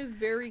scheme is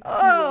very cool.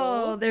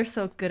 Oh, they're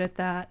so good at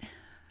that.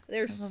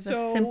 They're so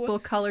the simple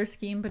color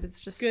scheme, but it's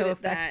just so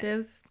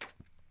effective.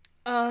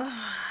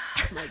 Oh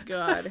my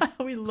god.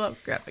 We love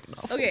graphic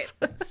novels. Okay.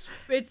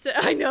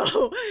 I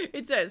know.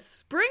 It says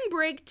Spring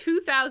Break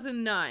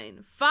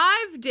 2009.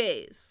 5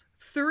 days,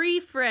 3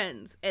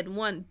 friends, and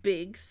 1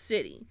 big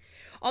city.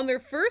 On their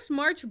first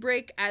March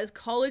break as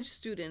college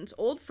students,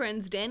 old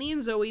friends Danny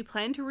and Zoe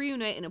plan to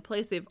reunite in a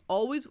place they've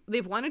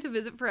wanted to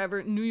visit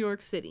forever, New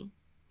York City.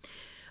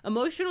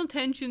 Emotional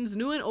tensions,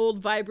 new and old,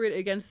 vibrate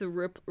against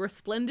the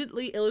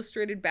resplendently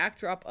illustrated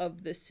backdrop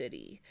of the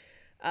city.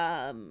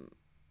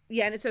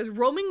 Yeah, and it says,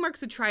 Roaming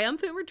marks a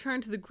triumphant return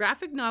to the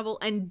graphic novel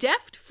and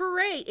deft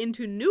foray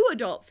into new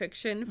adult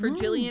fiction for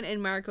Gillian and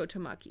Mariko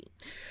Tamaki.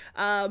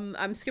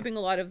 I'm skipping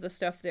a lot of the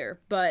stuff there,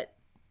 but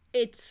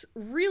it's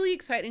really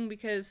exciting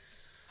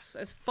because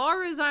as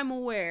far as I'm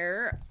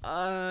aware,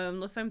 I'm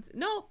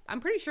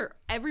pretty sure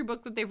every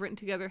book that they've written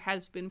together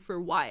has been for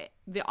a YA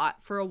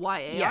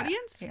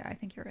audience. Yeah, I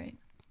think you're right.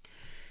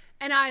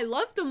 And I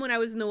loved them when I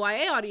was in the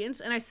YA audience,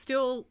 and I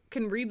still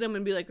can read them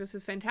and be like, this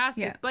is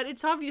fantastic. Yeah. But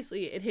it's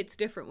obviously, it hits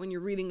different when you're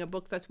reading a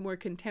book that's more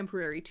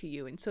contemporary to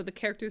you. And so the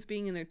characters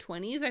being in their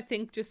 20s, I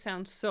think just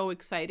sounds so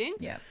exciting.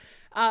 Yeah.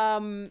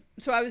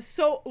 So I was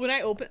when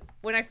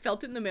I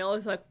felt it in the mail, I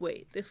was like,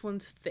 wait, this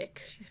one's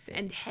thick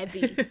and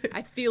heavy.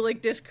 I feel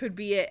like this could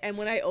be it. And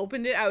when I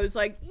opened it, I was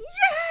like,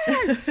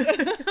 yes!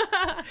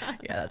 Yeah,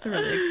 that's a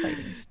really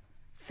exciting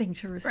thing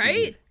to receive.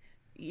 Right?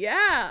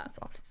 Yeah. That's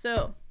awesome.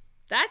 So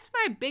that's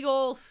my big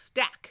old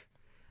stack.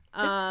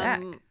 Good stack.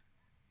 Isn't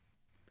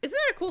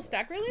that a cool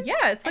stack, really?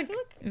 Yeah, it's like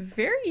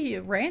very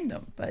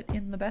random, but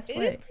in the best way.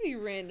 It is pretty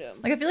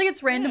random. Like, I feel like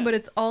it's random, but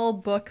it's all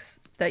books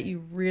that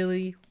you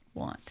really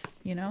want,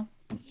 you know?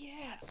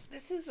 Yeah,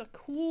 this is a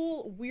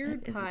cool,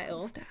 weird pile. A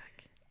cool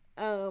stack.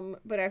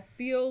 But I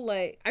feel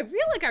like I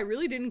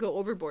really didn't go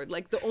overboard.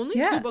 Like, the only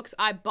 2 books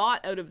I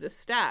bought out of this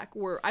stack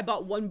were, I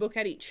bought 1 book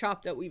at each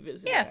shop that we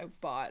visited. Yeah. I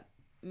bought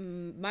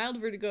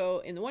Mild Vertigo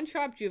in the one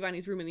shop,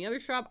 Giovanni's Room in the other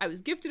shop. I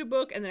was gifted a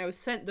book, and then I was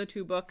sent the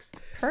 2 books.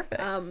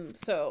 Perfect.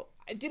 So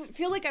I didn't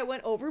feel like I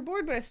went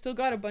overboard, but I still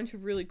got a bunch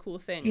of really cool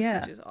things,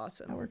 which is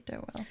awesome. That worked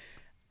out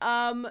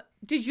well.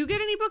 Did you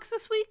get any books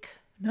this week?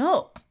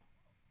 No,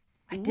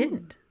 I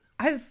didn't.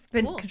 I've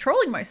been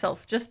controlling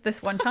myself just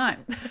this one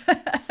time.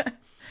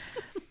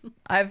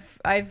 I've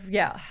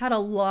had a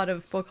lot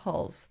of book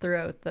hauls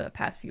throughout the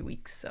past few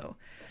weeks, so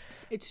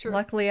it's true.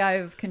 Luckily,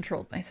 I've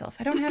controlled myself.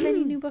 I don't have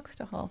any new books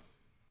to haul.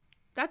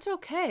 That's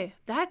okay.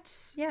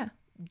 That's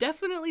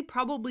definitely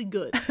probably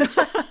good.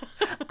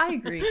 I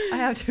agree. I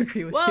have to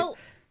agree with you. Well,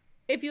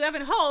 if you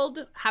haven't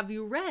hauled, have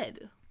you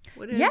read?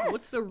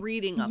 What's the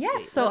reading update?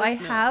 Yes, so I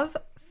have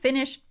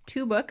finished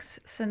 2 books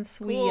since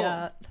we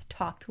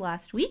talked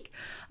last week.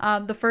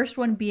 The first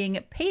one being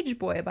Page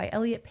Boy by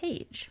Elliot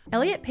Page.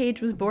 Elliot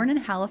Page was born in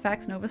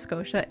Halifax, Nova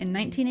Scotia in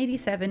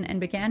 1987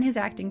 and began his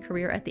acting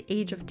career at the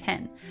age of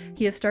 10.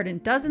 He has starred in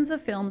dozens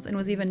of films and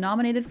was even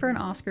nominated for an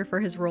Oscar for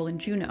his role in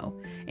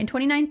Juno. In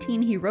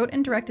 2019, he wrote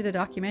and directed a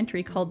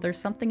documentary called There's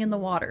Something in the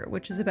Water,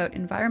 which is about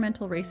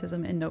environmental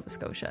racism in Nova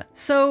Scotia.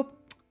 So,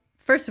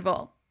 first of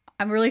all,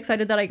 I'm really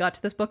excited that I got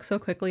to this book so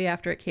quickly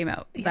after it came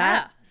out. Yeah,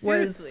 that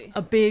seriously. was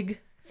a big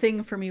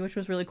thing for me, which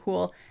was really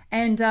cool.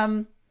 And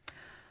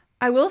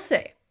I will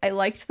say, I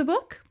liked the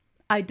book.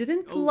 I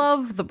didn't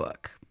love the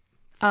book.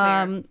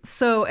 And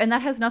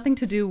that has nothing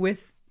to do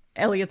with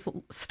Elliot's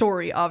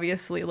story,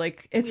 obviously.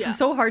 Like, it's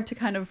so hard to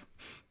kind of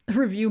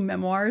review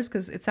memoirs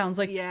because it sounds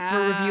like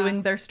we're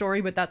reviewing their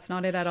story, but that's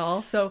not it at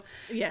all. So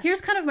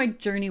here's kind of my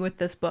journey with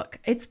this book.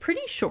 It's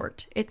pretty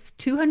short. It's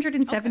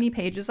 270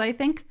 pages, I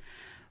think.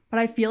 But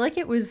I feel like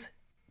it was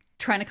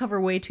trying to cover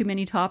way too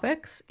many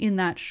topics in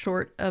that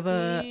short of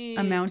a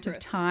amount of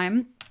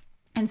time.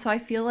 And so I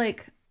feel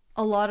like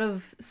a lot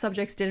of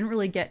subjects didn't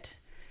really get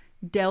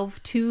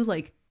delved too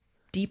like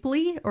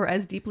deeply or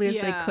as deeply as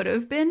they could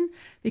have been,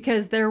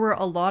 because there were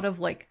a lot of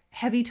like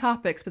heavy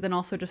topics, but then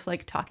also just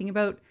like talking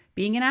about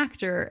being an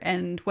actor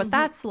and what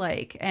that's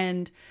like.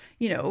 And,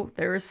 you know,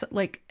 there's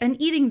like an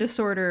eating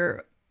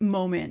disorder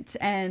moment,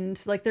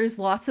 and like there's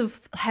lots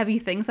of heavy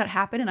things that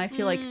happen, and I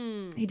feel like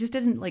he just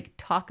didn't like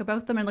talk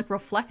about them and like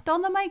reflect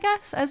on them, I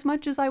guess, as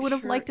much as I would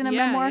have liked in a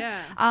memoir.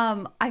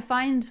 I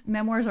find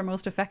memoirs are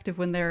most effective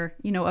when they're,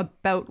 you know,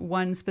 about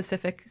one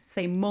specific,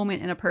 say,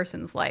 moment in a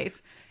person's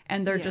life,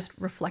 and they're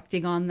just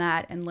reflecting on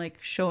that and like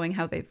showing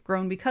how they've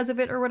grown because of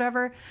it or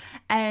whatever.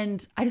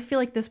 And I just feel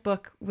like this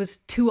book was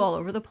too all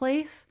over the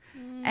place.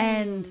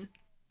 And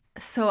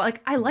so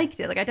like I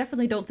liked it. Like I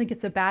definitely don't think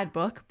it's a bad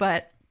book,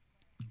 but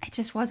it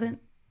just wasn't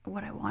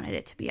what I wanted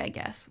it to be, I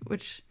guess,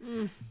 which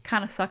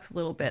kind of sucks a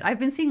little bit. I've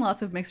been seeing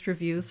lots of mixed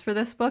reviews for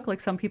this book.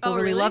 Like some people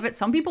really love it,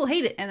 some people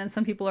hate it, and then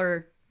some people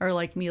are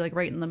like me, like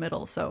right in the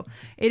middle. So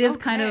it is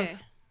kind of,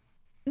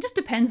 it just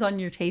depends on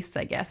your tastes,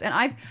 I guess. And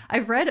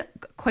I've read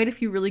quite a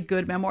few really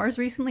good memoirs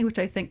recently, which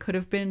I think could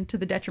have been to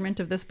the detriment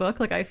of this book.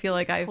 Like I feel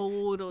like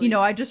you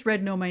know, I just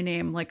read Know My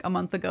Name like a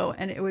month ago,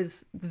 and it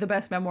was the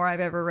best memoir I've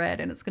ever read,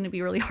 and it's going to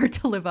be really hard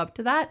to live up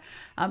to that.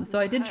 So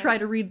I did try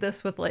to read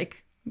this with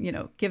like, you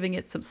know, giving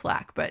it some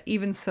slack, but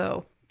even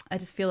so, I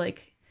just feel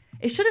like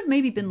it should have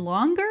maybe been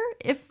longer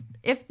if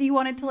you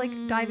wanted to like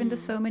dive into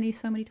so many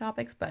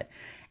topics. But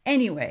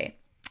anyway,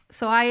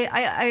 so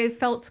I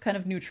felt kind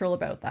of neutral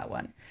about that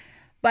one.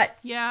 But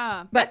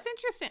yeah, that's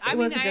interesting. I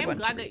mean, I am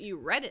glad that you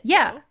read it.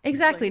 Yeah,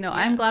 exactly. Like, no,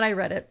 I'm glad I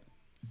read it.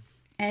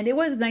 And it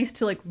was nice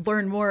to like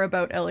learn more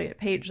about Elliot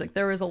Page. Like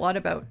there was a lot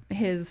about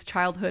his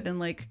childhood and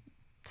like,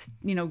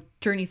 you know,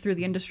 journey through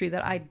the industry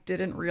that I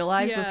didn't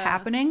realize was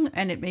happening,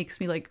 and it makes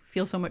me like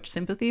feel so much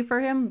sympathy for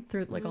him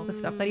through like all the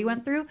stuff that he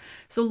went through.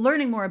 So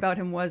learning more about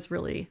him was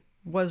really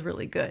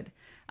good.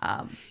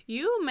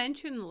 You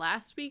mentioned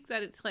last week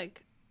that it's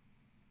like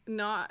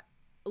not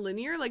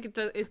linear, like it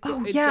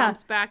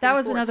jumps back. That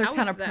was another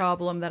kind of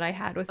problem that I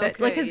had with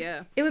it. Like, 'cause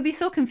it would be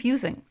so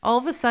confusing. All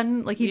of a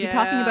sudden, like he'd be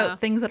talking about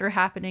things that are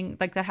happening,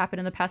 like that happened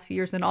in the past few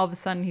years, and then all of a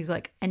sudden he's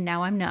like, and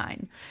now I'm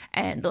 9,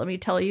 and let me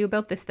tell you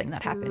about this thing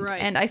that happened.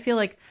 Right. And I feel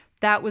like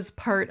that was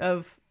part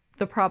of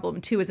the problem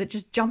too, is it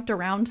just jumped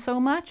around so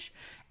much,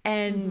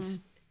 and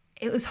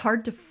it was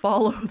hard to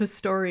follow the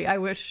story. I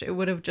wish it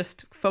would have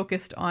just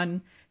focused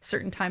on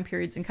certain time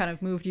periods and kind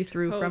of moved you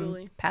through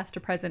from past to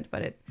present,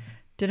 but it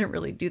didn't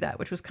really do that,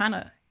 which was kind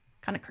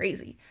of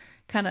crazy.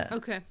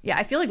 Yeah,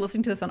 I feel like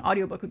listening to this on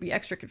audiobook would be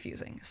extra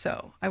confusing.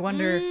 So I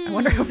wonder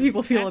how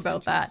people feel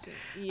about that.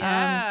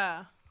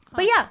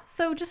 But yeah,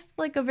 so just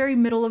like a very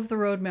middle of the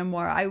road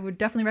memoir. I would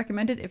definitely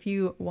recommend it if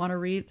you want to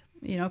read,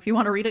 you know, if you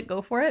want to read it,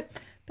 go for it.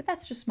 But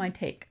that's just my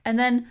take. And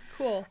then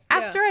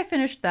after I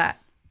finished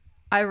that,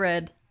 I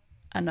read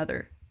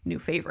another new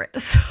favorite.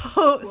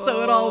 So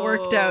it all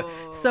worked out.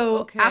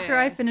 So after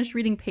I finished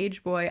reading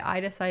Page Boy,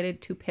 I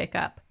decided to pick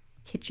up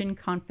Kitchen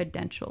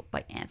Confidential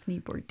by Anthony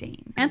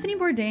Bourdain. Anthony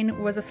Bourdain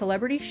was a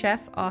celebrity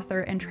chef,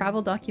 author, and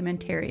travel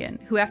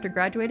documentarian who, after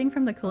graduating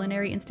from the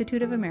Culinary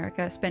Institute of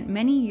America, spent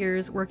many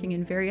years working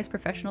in various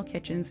professional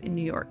kitchens in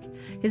New York.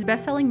 His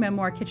best-selling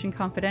memoir, Kitchen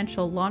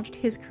Confidential, launched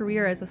his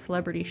career as a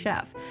celebrity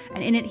chef,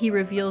 and in it he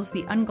reveals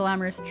the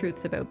unglamorous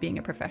truths about being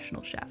a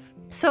professional chef.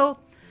 So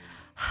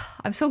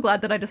I'm so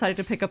glad that I decided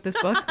to pick up this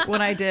book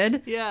when I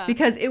did.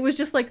 Because it was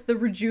just like the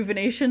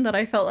rejuvenation that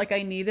I felt like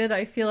I needed.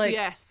 I feel like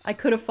I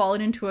could have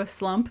fallen into a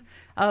slump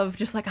of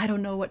just like, I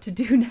don't know what to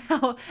do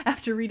now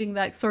after reading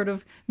that sort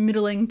of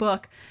middling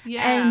book.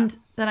 And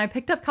then I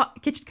picked up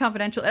Kitchen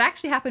Confidential. It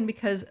actually happened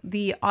because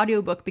the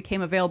audiobook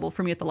became available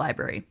for me at the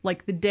library,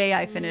 like the day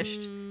I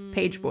finished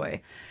Page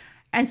Boy.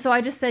 And so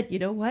I just said, you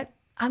know what?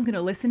 I'm going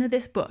to listen to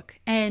this book.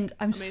 And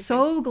I'm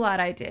so glad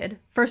I did.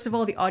 First of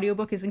all, the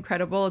audiobook is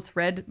incredible. It's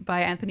read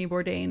by Anthony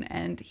Bourdain,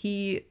 and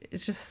he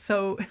is just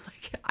so,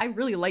 like, I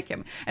really like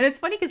him. And it's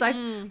funny because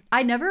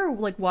I never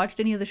like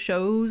watched any of the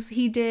shows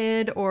he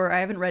did, or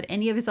I haven't read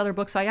any of his other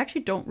books. So I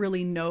actually don't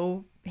really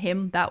know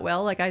him that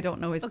well. Like, I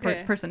don't know his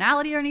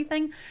personality or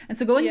anything. And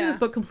so going into this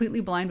book completely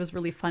blind was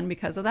really fun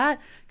because of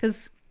that.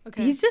 Because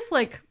he's just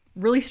like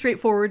really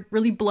straightforward,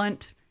 really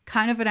blunt,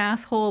 kind of an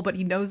asshole, but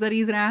he knows that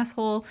he's an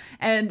asshole.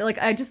 And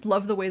like, I just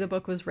love the way the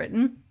book was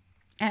written.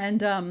 And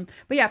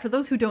but yeah, for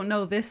those who don't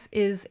know, this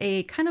is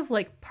a kind of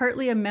like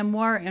partly a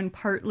memoir and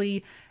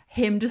partly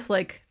him just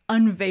like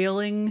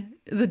unveiling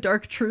the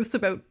dark truths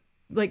about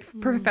like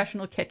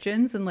professional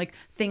kitchens and like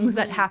things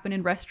that happen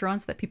in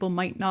restaurants that people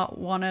might not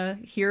want to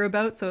hear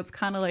about. So it's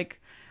kind of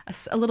like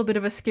a little bit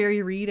of a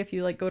scary read if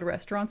you like go to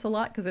restaurants a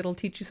lot, because it'll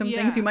teach you some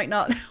things you might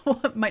not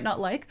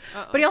like.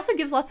 But he also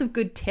gives lots of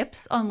good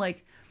tips on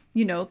like,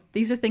 you know,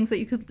 these are things that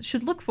you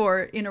should look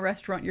for in a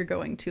restaurant you're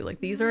going to. Like,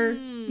 these are,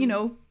 you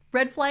know,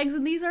 red flags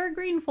and these are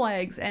green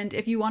flags. And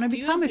if you want to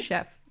become a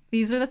chef,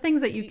 these are the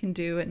things that you can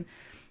do. And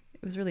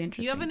it was really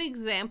interesting. Do you have an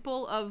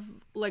example of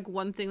like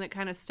one thing that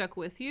kind of stuck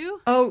with you?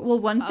 Oh, well,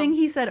 one thing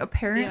he said,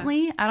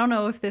 apparently, I don't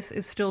know if this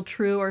is still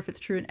true or if it's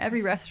true in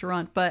every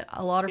restaurant, but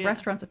a lot of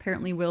restaurants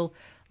apparently will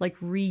like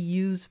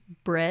reuse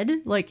bread.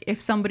 Like, if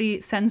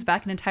somebody sends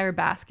back an entire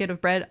basket of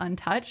bread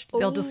untouched,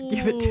 they'll just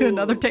give it to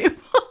another table.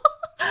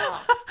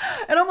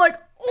 And I'm like,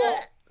 oh,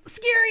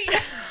 scary.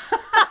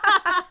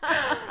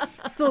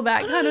 So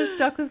that kind of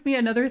stuck with me.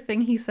 Another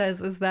thing he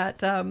says is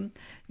that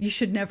you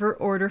should never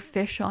order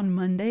fish on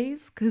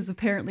Mondays because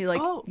apparently,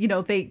 like,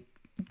 they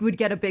would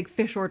get a big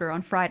fish order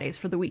on Fridays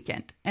for the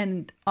weekend.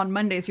 And on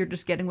Mondays, you're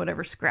just getting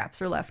whatever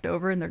scraps are left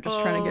over and they're just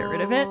trying to get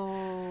rid of it.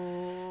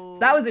 So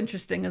that was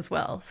interesting as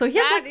well. So he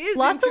has like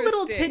lots of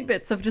little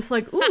tidbits of just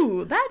like,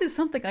 ooh, that is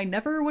something I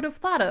never would have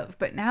thought of,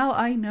 but now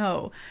I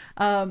know.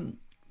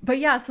 But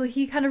yeah, so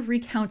he kind of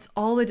recounts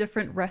all the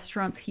different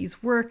restaurants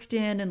he's worked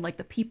in and like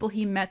the people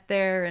he met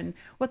there and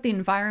what the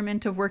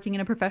environment of working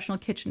in a professional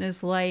kitchen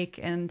is like.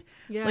 And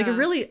like it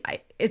really,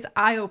 it's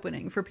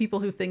eye-opening for people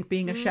who think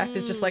being a chef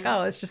is just like,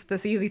 oh, it's just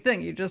this easy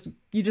thing. You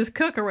just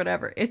cook or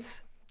whatever.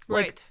 It's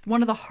like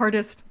one of the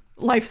hardest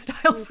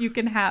lifestyles you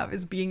can have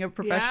is being a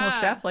professional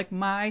chef. Like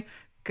my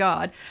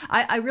God,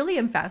 I really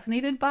am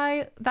fascinated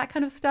by that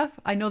kind of stuff.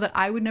 I know that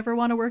I would never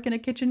want to work in a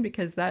kitchen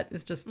because that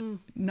is just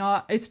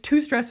not, it's too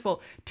stressful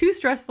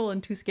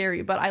and too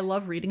scary. But I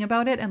love reading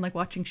about it and like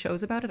watching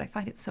shows about it. I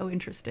find it so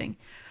interesting.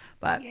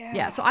 But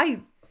yeah, so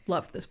I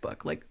loved this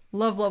book, like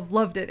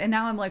loved it. And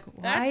now I'm like,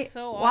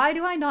 why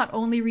do I not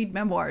only read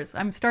memoirs?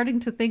 I'm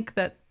starting to think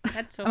that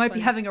I might be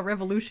having a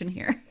revolution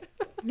here.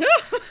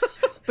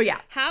 But yeah,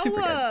 super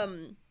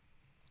good.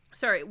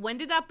 Sorry, when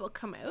did that book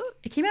come out?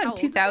 It came out in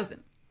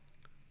 2000.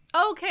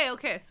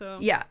 Okay, so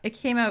yeah, it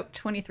came out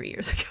 23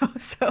 years ago.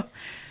 So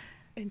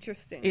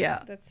interesting.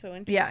 Yeah, that's so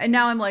interesting. Yeah, and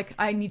now I'm like,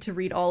 I need to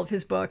read all of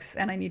his books,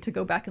 and I need to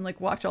go back and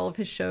like watch all of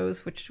his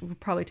shows, which would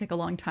probably take a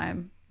long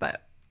time.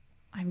 But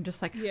I'm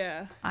just like,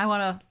 I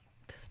want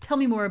to tell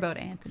me more about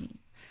Anthony.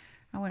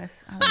 I want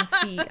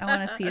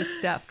to see his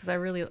stuff because I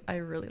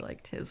really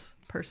liked his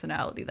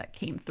personality that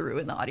came through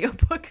in the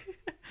audiobook.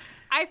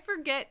 I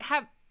forget.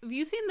 Have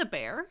you seen The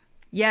Bear?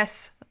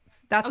 Yes,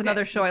 that's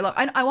another show I love.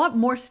 I want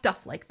more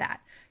stuff like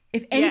that.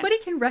 If anybody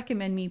can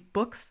recommend me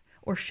books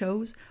or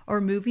shows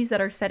or movies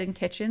that are set in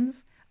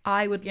kitchens,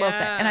 I would love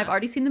that. And I've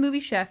already seen the movie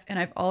Chef, and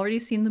I've already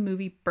seen the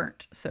movie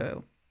Burnt.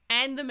 So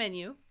and The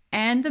Menu.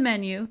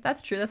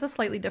 That's true. That's a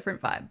slightly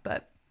different vibe,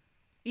 but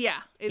it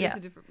is a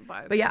different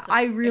vibe. But yeah,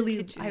 I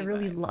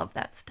really love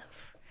that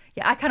stuff.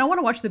 Yeah, I kind of want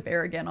to watch The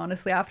Bear again.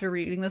 Honestly, after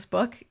reading this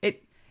book,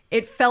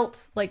 it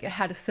felt like it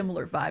had a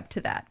similar vibe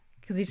to that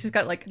because he's just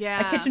got like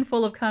a kitchen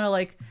full of kind of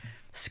like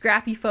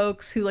scrappy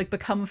folks who like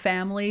become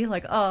family.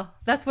 Like, oh,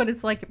 that's what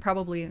it's like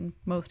probably in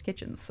most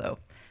kitchens. So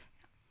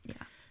yeah.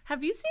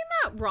 Have you seen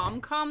that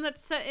rom-com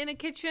that's set in a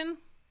kitchen?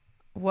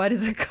 What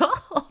is it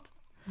called?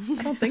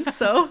 I don't think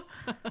so.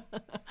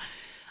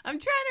 I'm trying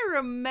to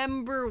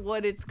remember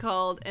what it's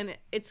called, and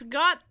it's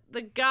got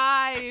the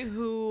guy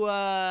who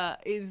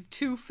is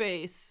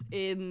Two-Face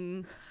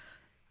in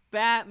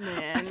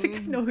Batman. I think I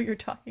know who you're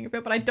talking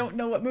about, but I don't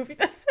know what movie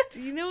this is.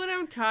 Do you know what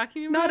I'm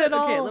talking about? Not at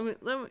all. Okay,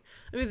 let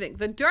me think.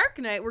 The Dark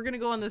Knight, we're going to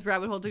go on this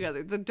rabbit hole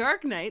together. The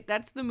Dark Knight,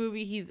 that's the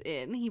movie he's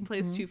in. He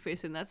plays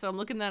Two-Face in that, so I'm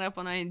looking that up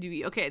on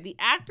IMDb. Okay, the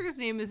actor's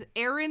name is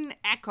Aaron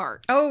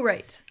Eckhart. Oh,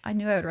 right. I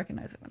knew I would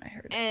recognize it when I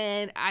heard it.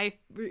 And I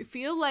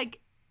feel like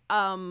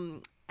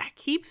I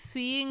keep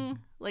seeing,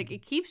 like,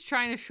 it keeps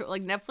trying to show,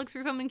 like, Netflix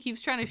or something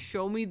keeps trying to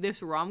show me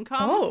this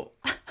rom-com. Oh.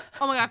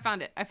 Oh my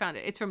God, I found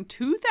it. It's from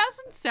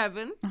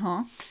 2007.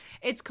 Uh-huh.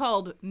 It's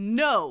called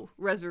No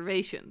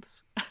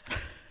Reservations.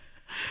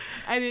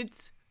 And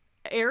it's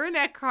Aaron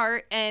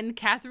Eckhart and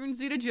Catherine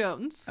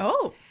Zeta-Jones.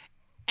 Oh.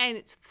 And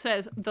it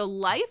says, the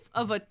life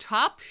of a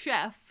top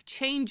chef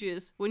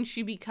changes when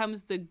she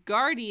becomes the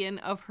guardian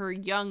of her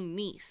young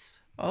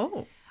niece.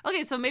 Oh.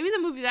 Okay, so maybe the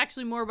movie is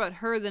actually more about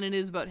her than it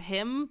is about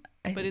him.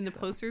 But in the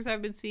posters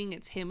I've been seeing,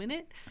 it's him in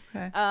it.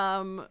 Okay.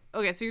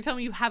 Okay, so you're telling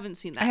me you haven't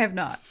seen that? I have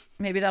not.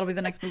 Maybe that'll be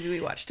the next movie we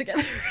watch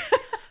together.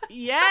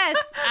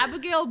 Yes,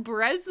 Abigail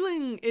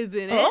Breslin is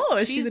in it. Oh,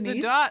 is she the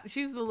niece?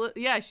 She's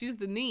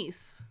the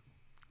niece.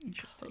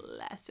 Interesting.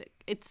 Classic.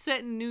 It's set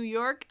in New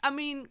York. I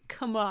mean,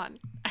 come on.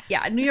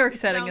 Yeah, New York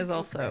setting is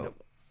also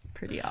incredible.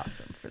 Pretty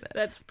awesome for this.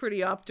 That's pretty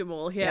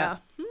optimal. Yeah.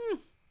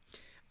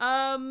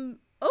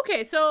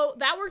 Okay, so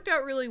that worked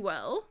out really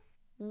well.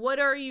 What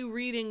are you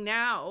reading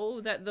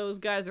now that those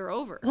guys are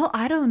over? Well,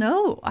 I don't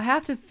know. I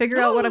have to figure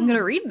out what I'm going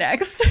to read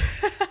next.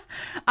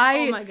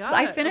 Oh my God. So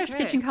I finished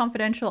Kitchen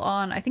Confidential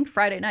on, I think,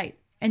 Friday night.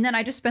 And then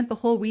I just spent the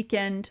whole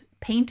weekend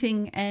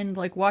painting and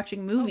like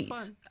watching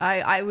movies.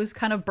 I was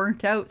kind of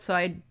burnt out, so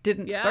I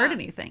didn't start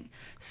anything.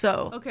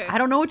 So I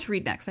don't know what to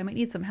read next. I might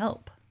need some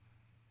help.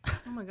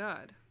 Oh my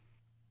God.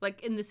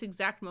 Like in this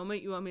exact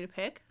moment, you want me to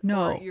pick?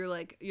 No. Or you're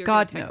like, you're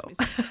God, gonna text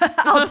no. me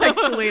I'll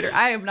text you later.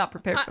 I am not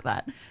prepared for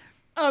that.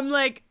 I'm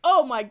like,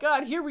 oh my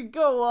God, here we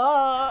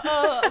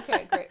go.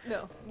 Okay, great.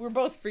 No, we're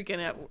both freaking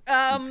out.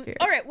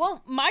 All right,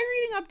 well, my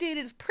reading update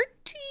is pretty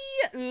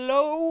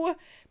low,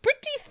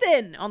 pretty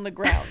thin on the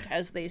ground,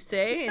 as they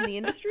say in the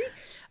industry.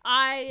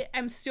 I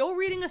am still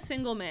reading A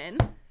Single Man,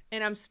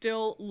 and I'm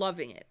still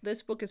loving it.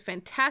 This book is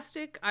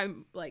fantastic.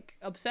 I'm like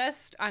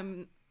obsessed.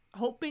 I'm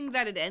hoping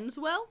that it ends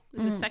well.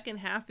 And the second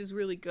half is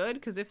really good,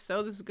 because if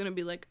so, this is going to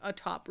be like a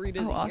top read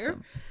of the year.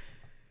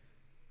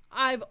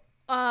 I've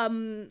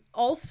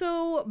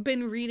also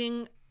been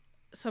reading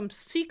some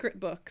secret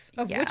books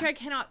of which I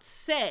cannot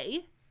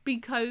say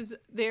because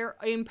they're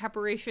in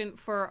preparation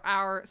for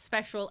our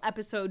special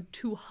episode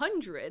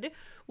 200,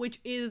 which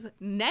is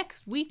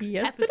next week's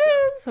episode.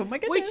 It is. Oh my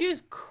goodness. Which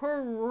is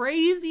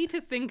crazy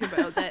to think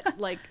about that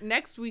like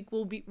next week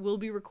we'll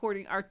be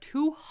recording our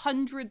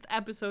 200th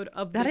episode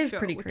of the show. That is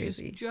pretty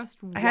crazy. Which is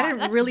just wild. I hadn't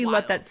That's really wild.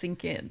 let that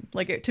sink in.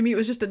 Like to me it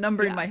was just a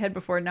number in my head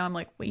before, and now I'm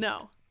like, wait.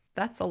 No.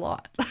 That's a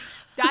lot.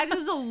 That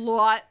is a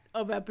lot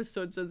of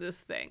episodes of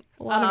this thing. It's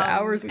a lot of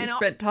hours we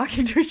spent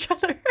talking to each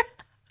other.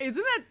 Isn't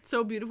that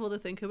so beautiful to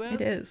think about?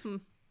 It is.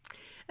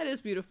 It is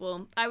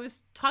beautiful. I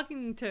was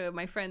talking to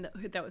my friend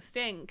that was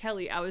staying,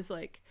 Kelly. I was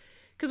like,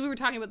 because we were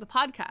talking about the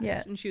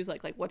podcast, and she was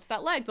like, what's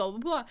that like? Blah, blah,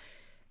 blah.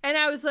 And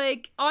I was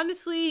like,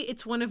 honestly,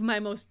 it's one of my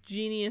most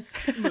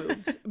genius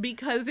moves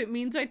because it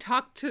means I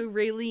talk to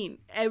Raylene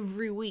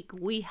every week.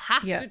 We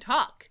have to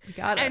talk. We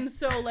gotta. And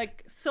so,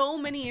 like, so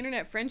many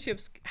internet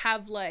friendships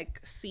have, like,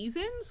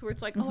 seasons where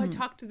it's like, oh, I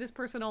talk to this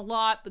person a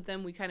lot, but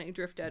then we kind of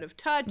drift out of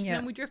touch, and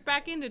then we drift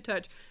back into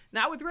touch.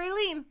 Not with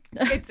Raylene.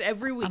 It's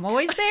every week. I'm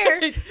always there.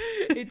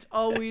 It's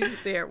always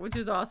there, which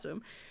is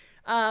awesome.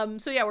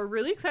 So yeah, we're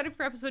really excited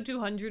for episode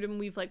 200, and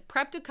we've like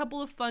prepped a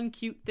couple of fun,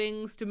 cute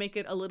things to make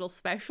it a little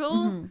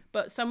special,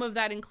 but some of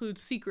that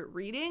includes secret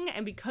reading,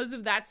 and because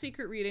of that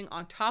secret reading,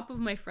 on top of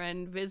my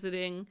friend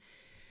visiting,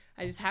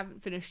 I just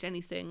haven't finished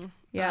anything.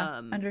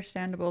 Yeah,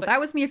 understandable.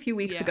 That was me a few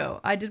weeks ago.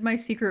 I did my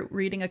secret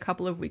reading a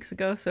couple of weeks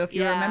ago, so if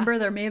you remember,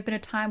 there may have been a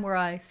time where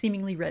I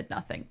seemingly read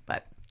nothing,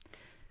 but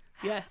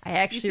yes, I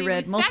actually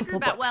read multiple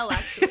books. That well,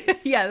 actually.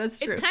 Yeah, that's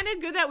true. It's kind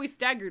of good that we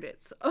staggered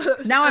it. So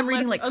now I'm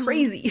reading like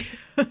crazy.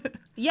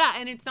 Yeah,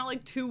 and it's not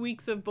like 2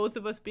 weeks of both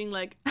of us being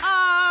like,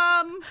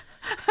 I'm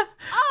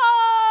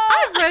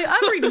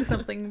reading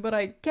something, but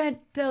I can't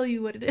tell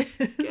you what it is.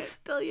 Can't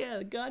tell you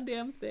a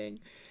goddamn thing.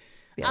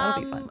 Yeah,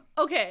 that'll be fun.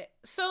 Okay,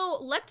 so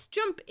let's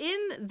jump in,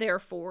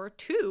 therefore,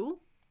 to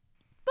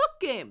book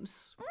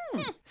games.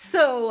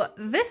 So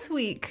this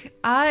week,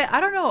 I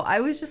don't know,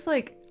 I was just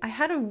like, I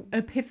had an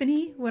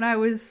epiphany when I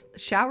was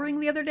showering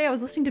the other day. I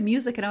was listening to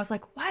music and I was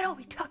like, why don't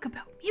we talk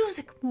about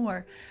music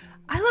more?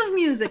 I love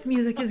music.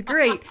 Music is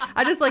great.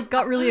 I just like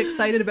got really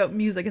excited about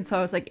music. And so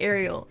I was like,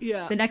 Ariel,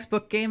 the next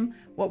book game,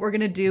 what we're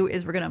going to do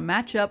is we're going to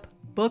match up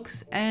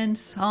books and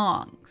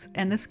songs.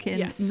 And this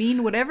can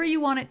mean whatever you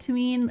want it to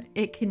mean.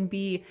 It can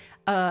be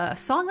a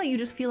song that you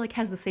just feel like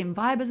has the same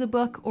vibe as a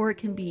book, or it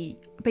can be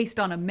based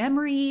on a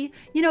memory.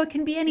 You know, it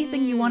can be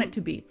anything you want it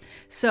to be.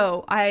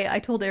 So I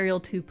told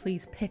Ariel to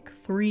please pick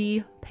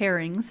 3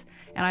 pairings,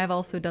 and I've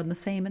also done the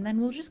same, and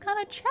then we'll just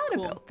kind of chat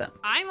about them.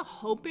 I'm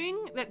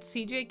hoping that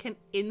CJ can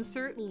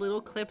insert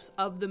little clips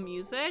of the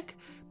music.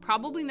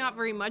 Probably not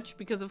very much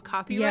because of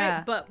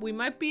copyright, but we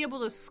might be able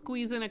to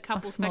squeeze in a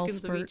couple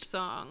seconds of each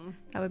song.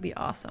 That would be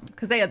awesome,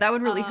 because that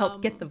would really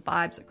help get the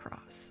vibes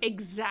across.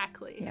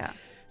 Exactly. Yeah.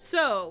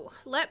 So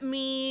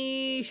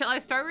shall I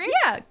start, Ray?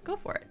 Yeah, go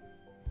for it.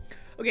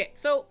 Okay,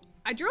 so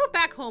I drove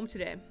back home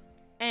today,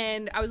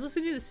 and I was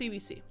listening to the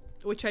CBC,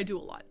 which I do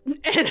a lot.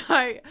 And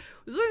I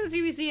was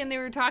listening to CBC, and they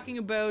were talking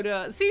about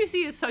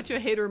CBC is such a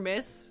hit or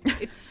miss.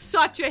 It's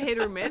such a hit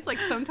or miss. Like,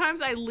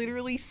 sometimes I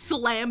literally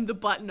slam the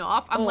button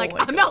off. I'm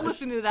I'm not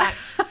listening to that.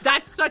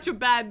 That's such a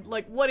bad,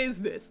 like, what is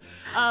this?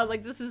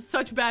 Like, this is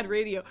such bad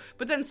radio.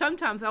 But then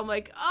sometimes I'm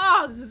like,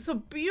 oh, this is a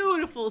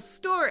beautiful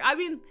story. I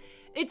mean,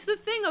 it's the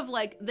thing of,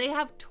 like, they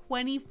have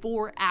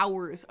 24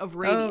 hours of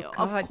radio.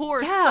 Oh, God, of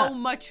course, so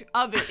much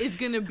of it is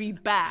going to be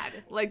bad.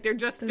 Like, they're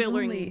just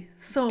filling only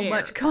so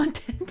much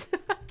content.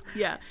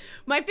 Yeah.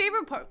 My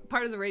favorite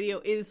part of the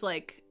radio is,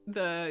 like,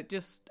 the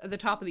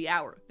top of the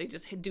hour. They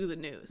just do the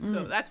news.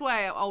 So that's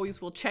why I always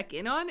will check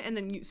in on, and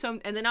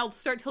then I'll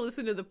start to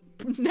listen to the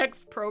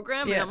next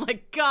program, and I'm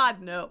like,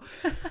 God, no.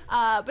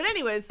 But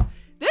anyways,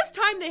 this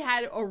time they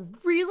had a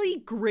really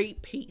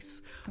great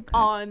piece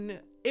on...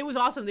 It was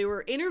awesome. They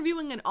were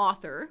interviewing an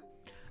author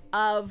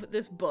of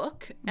this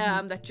book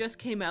that just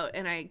came out,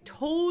 and I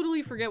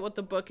totally forget what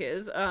the book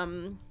is.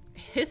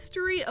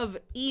 History of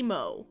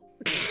Emo.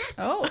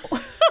 Oh,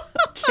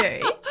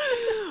 okay.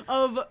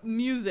 Of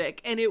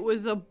music. And it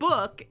was a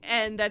book,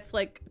 and that's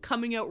like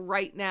coming out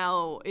right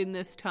now in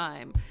this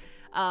time.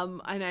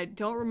 And I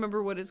don't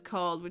remember what it's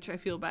called, which I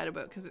feel bad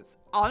about because it's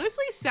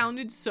honestly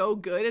sounded so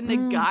good, and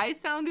the guy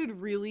sounded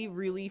really,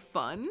 really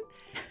fun.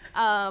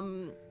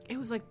 It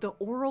was like the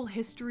oral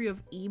history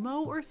of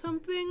emo or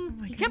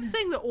something. He kept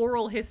saying the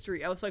oral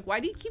history. I was like,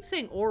 why do you keep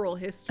saying oral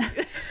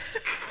history?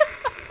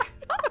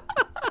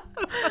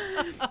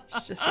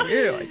 It's just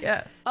weirdo, I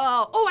guess.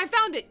 Oh, I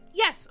found it.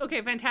 Yes.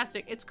 Okay,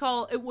 fantastic. It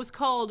was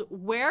called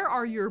Where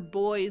Are Your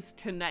Boys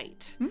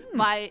Tonight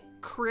by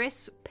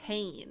Chris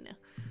Payne.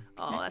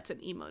 Oh, that's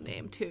an emo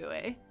name too,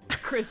 eh?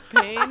 Chris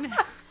Payne.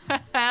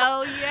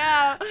 Hell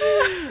yeah.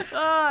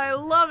 Oh, I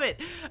love it.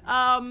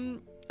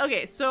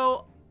 Okay,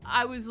 so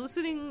I was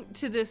listening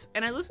to this,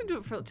 and I listened to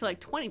it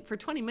for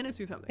 20 minutes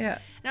or something. Yeah.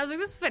 And I was like,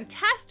 this is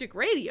fantastic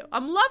radio.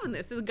 I'm loving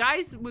this. The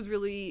guy was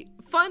really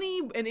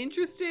funny and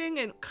interesting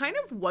and kind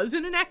of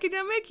wasn't an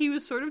academic. He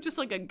was sort of just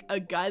like a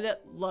guy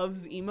that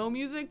loves emo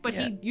music, but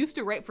he used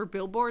to write for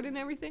Billboard and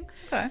everything.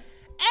 Okay.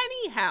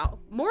 Anyhow,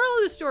 moral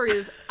of the story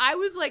is I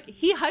was like,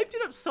 he hyped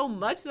it up so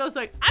much that I was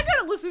like, I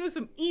gotta listen to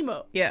some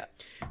emo. Yeah.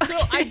 So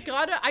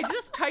I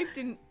just typed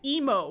in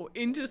emo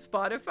into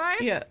Spotify.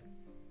 Yeah.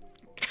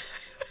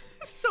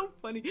 It's so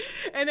funny.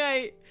 And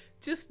I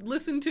just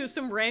listened to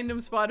some random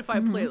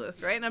Spotify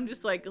playlist, right? And I'm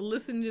just like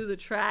listening to the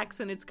tracks,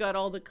 and it's got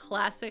all the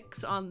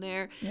classics on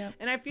there. Yeah.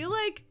 And I feel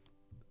like,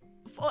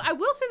 I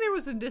will say there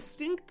was a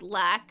distinct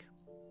lack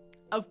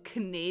of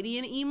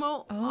Canadian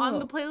emo on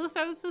the playlist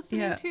I was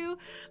listening to.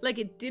 Like,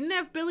 it didn't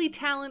have Billy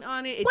Talent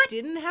on it. It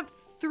didn't have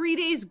 3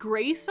 Days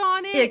Grace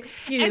on it.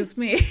 Excuse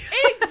me.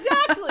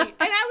 Exactly. And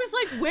I was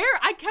like, where?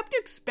 I kept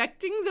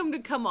expecting them to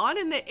come on,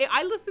 and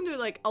I listened to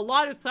like a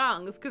lot of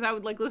songs because I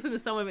would like listen to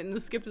some of it and then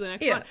skip to the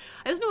next one.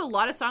 I listened to a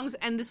lot of songs,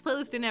 and this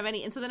playlist didn't have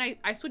any. And so then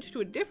I switched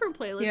to a different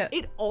playlist. Yeah.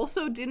 It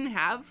also didn't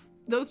have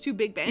those two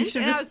big bands. You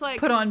should just I was like,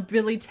 put on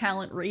Billy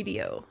Talent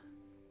Radio.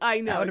 I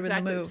know, that would have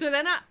exactly. been the move. So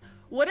then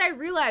what I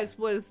realized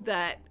was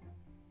that,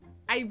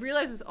 I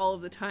realize this all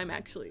of the time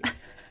actually,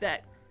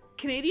 that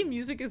Canadian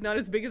music is not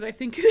as big as I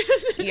think it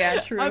is. Yeah,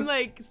 true. I'm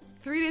like,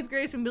 3 Days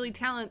Grace and Billy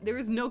Talent, there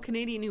is no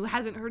Canadian who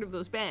hasn't heard of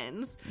those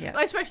bands. Yeah.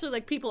 Especially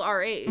like people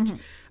our age.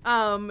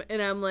 And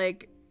I'm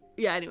like,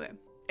 yeah,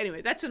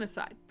 anyway, that's an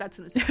aside.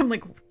 I'm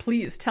like,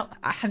 please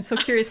I'm so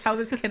curious how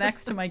this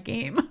connects to my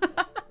game.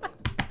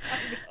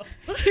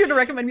 You're gonna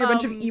recommend me a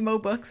bunch of emo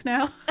books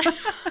now?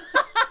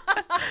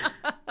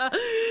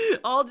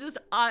 I'll just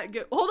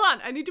hold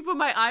on. I need to put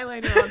my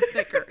eyeliner on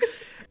thicker.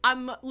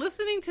 I'm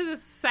listening to the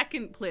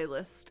second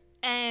playlist,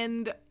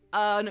 and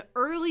an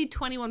early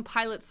 21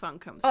 Pilots song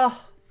comes on.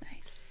 Oh,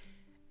 nice.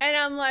 And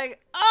I'm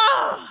like,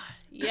 oh,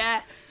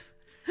 yes,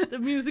 the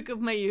music of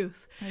my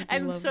youth.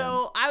 And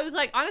so I was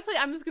like, honestly,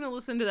 I'm just gonna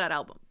listen to that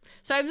album.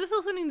 So I'm just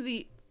listening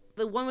to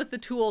the one with the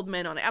 2 old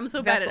men on it. I'm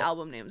so bad at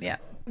album names. Yeah,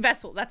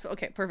 Vessel. That's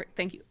okay. Perfect.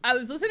 Thank you. I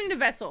was listening to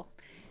Vessel.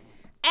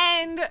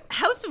 And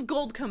House of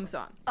Gold comes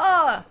on.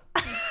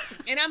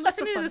 And I'm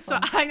listening to this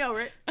song. I know,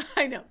 right?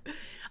 I know.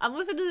 I'm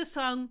listening to this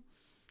song,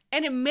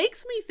 and it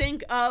makes me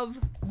think of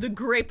The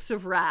Grapes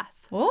of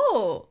Wrath.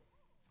 Oh.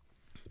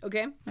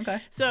 Okay?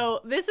 Okay.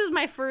 So this is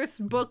my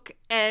first book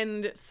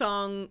and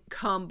song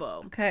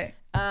combo. Okay.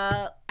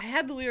 I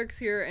had the lyrics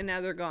here, and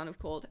now they're gone, of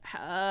cold.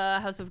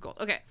 House of Gold.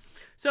 Okay.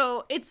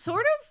 So it's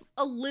sort of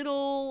a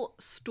little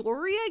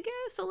story, I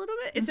guess, a little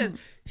bit. It says,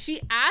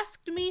 she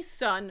asked me,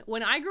 son,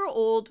 when I grow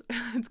old,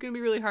 it's going to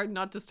be really hard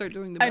not to start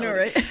doing the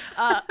melody.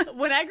 I know, right?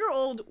 When I grow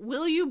old,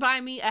 will you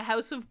buy me a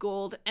house of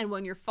gold? And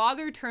when your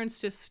father turns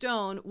to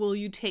stone, will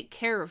you take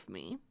care of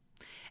me?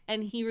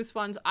 And he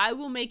responds, I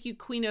will make you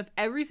queen of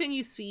everything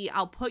you see.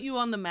 I'll put you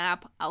on the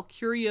map. I'll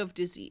cure you of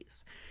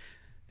disease.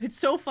 It's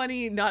so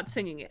funny not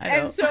singing it. I know.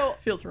 And so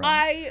feels wrong.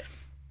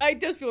 It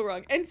does feel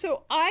wrong. And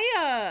so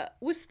I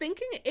was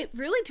thinking, it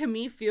really to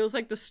me feels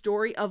like the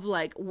story of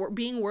like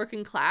being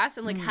working class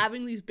and like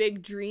having these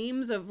big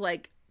dreams of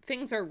like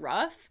things are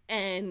rough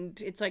and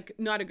it's like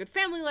not a good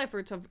family life, or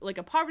it's like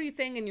a poverty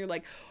thing, and you're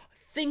like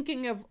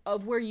thinking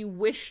of where you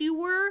wish you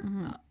were.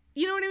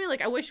 You know what I mean?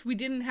 Like, I wish we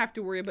didn't have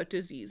to worry about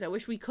disease. I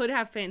wish we could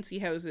have fancy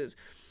houses.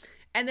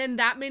 And then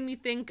that made me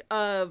think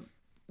of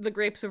The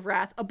Grapes of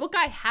Wrath, a book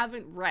I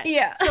haven't read.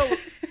 Yeah. So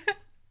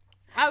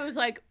I was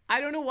like, I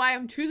don't know why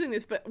I'm choosing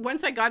this, but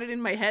once I got it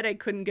in my head, I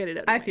couldn't get it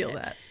out of my head. I feel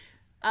that.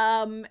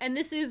 And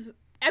this is,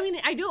 I mean,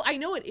 I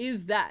know it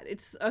is that.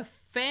 It's a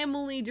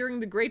family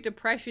during the Great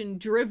Depression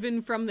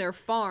driven from their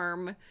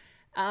farm,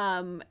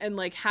 and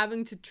like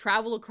having to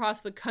travel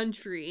across the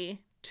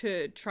country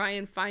to try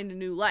and find a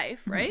new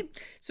life, right?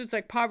 So it's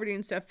like poverty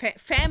and stuff.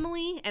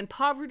 Family and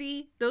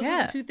poverty, those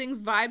were the two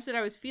vibes that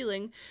I was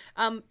feeling.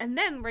 And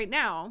then right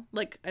now,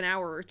 like an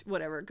hour or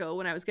whatever ago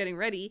when I was getting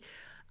ready,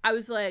 I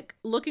was like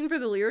looking for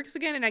the lyrics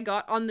again, and I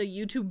got on the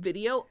YouTube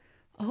video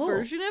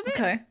version of it.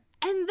 Okay.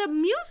 And the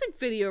music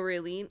video,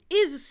 Raylene,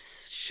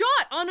 is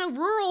shot on a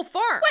rural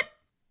farm. What?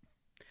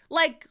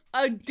 Like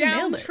a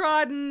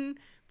downtrodden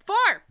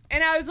farm.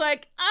 And I was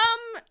like,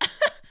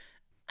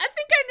 I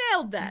think I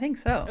nailed that. I think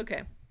so.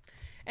 Okay.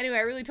 Anyway,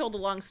 I really told a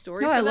long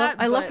story. I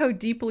love how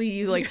deeply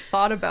you like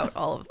thought about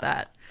all of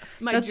that.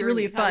 That's journey.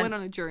 Really fun. I went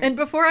on a journey. And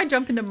before I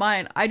jump into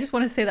mine, I just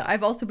want to say that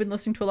I've also been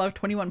listening to a lot of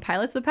 21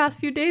 Pilots the past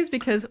few days,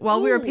 because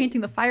while we were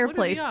painting the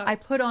fireplace, I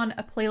put on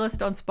a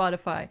playlist on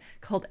Spotify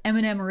called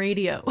Eminem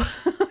Radio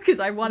because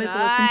I wanted to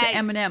listen to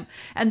Eminem.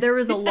 And there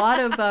was a lot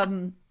of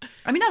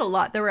I mean, not a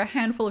lot. There were a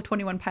handful of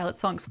 21 Pilots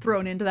songs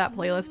thrown into that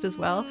playlist as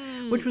well,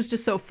 which was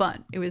just so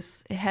fun.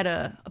 It had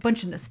a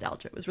bunch of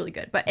nostalgia. It was really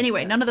good. But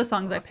anyway, none of the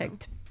songs I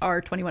picked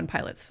are 21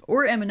 Pilots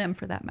or Eminem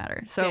for that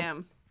matter. So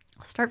damn.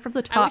 I'll start from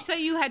the top. I wish that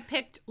you had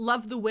picked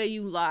Love the Way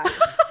You Lie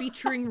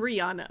featuring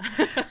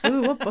Rihanna.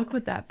 Ooh, what book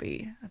would that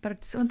be?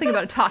 Something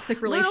about a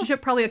toxic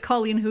relationship, probably a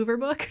Colleen Hoover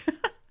book.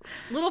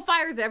 Little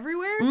Fires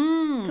Everywhere?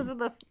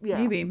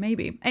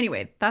 Maybe.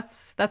 Anyway,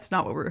 that's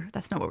not what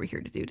we're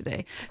here to do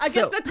today. I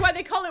guess that's why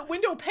they call it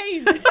window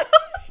pane.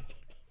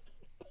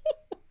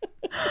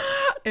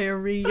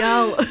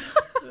 Ariel.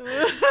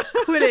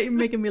 Quit it, you're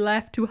making me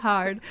laugh too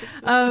hard.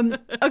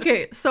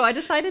 Okay, so I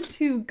decided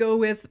to go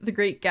with The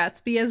Great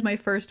Gatsby as my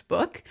first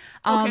book.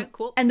 Okay,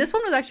 cool. And this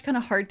one was actually kind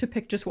of hard to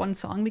pick just one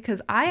song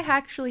because I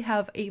actually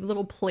have a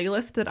little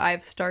playlist that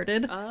I've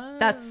started.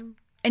 That's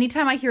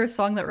anytime I hear a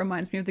song that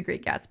reminds me of The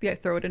Great Gatsby, I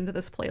throw it into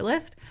this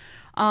playlist.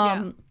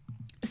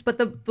 But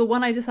the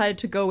one I decided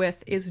to go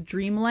with is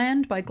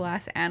Dreamland by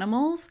Glass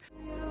Animals.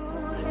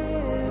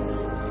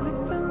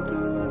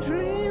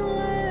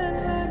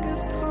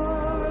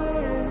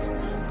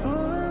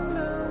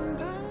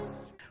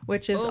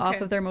 Which is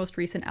off of their most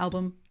recent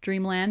album,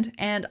 Dreamland.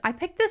 And I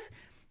picked this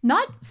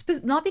not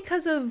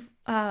because of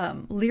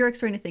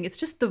lyrics or anything. It's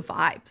just the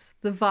vibes.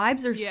 The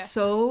vibes are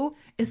so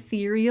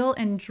ethereal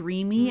and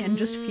dreamy and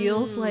just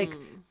feels like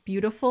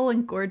beautiful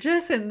and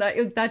gorgeous. And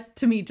that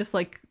to me just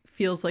like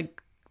feels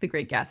like The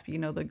Great Gatsby, you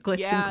know, the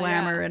glitz and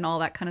glamour and all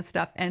that kind of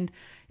stuff. And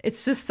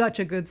it's just such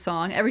a good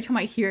song. Every time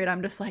I hear it,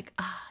 I'm just like,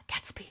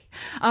 Gatsby.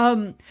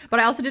 But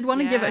I also did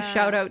want to give a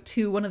shout out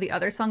to one of the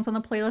other songs on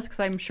the playlist because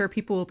I'm sure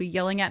people will be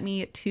yelling at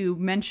me to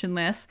mention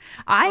this.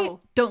 I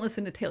don't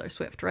listen to Taylor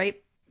Swift, right?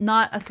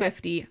 Not a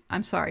Swiftie.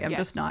 I'm sorry. I'm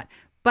just not.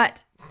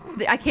 But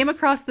I came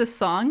across this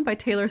song by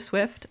Taylor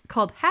Swift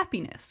called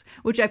Happiness,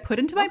 which I put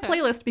into my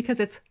playlist because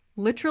it's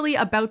literally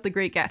about The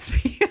Great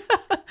Gatsby.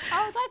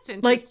 Oh, that's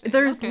interesting. Like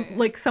there's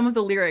like some of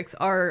the lyrics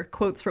are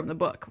quotes from the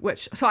book,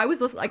 which so I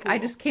was listening, like I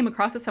just came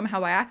across it somehow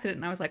by accident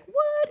and I was like,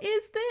 what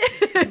is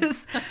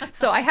this?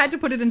 So I had to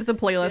put it into the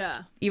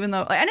playlist, even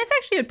though, and it's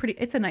actually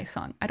it's a nice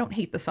song. I don't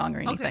hate the song or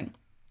anything.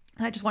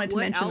 I just wanted to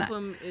mention that. What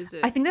album is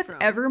it? I think that's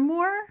from?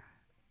 Evermore.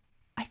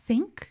 I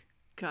think.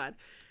 God.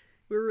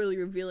 We're really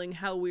revealing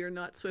how we are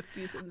not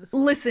Swifties in this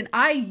one. Listen,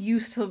 I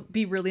used to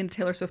be really into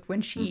Taylor Swift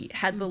when she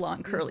had the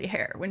long curly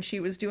hair, when she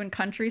was doing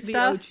country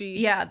stuff.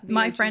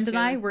 My friend and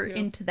I were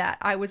into that.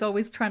 I was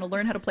always trying to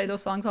learn how to play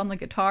those songs on the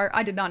guitar.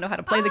 I did not know how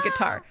to play the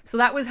guitar. So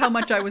that was how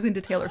much I was into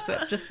Taylor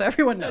Swift, just so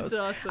everyone knows.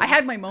 That's awesome. I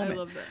had my moment. I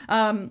love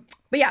that.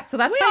 But yeah, so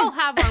that's we all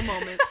have our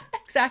moment.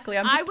 Exactly.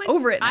 I'm just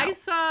over it now.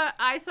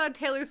 I saw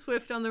Taylor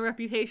Swift on the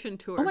Reputation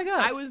tour. Oh my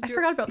gosh. I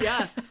forgot about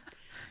that.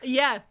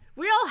 Yeah.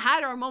 We all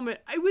had our moment.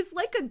 It was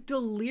like a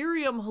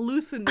delirium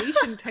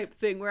hallucination type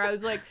thing where I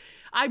was like,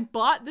 I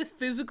bought this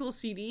physical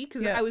CD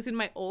because I was in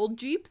my old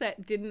Jeep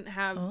that didn't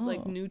have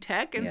like new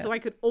tech. And so I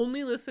could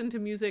only listen to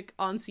music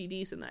on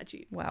CDs in that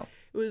Jeep. Wow.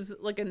 It was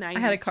like a 90s I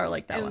had a car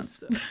like that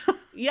once. It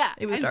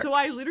was dark. So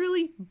I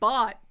literally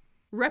bought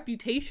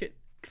Reputation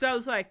because I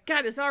was like,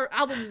 God, this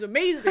album is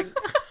amazing.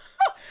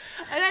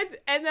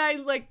 and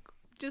I like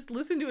just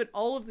listened to it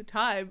all of the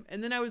time,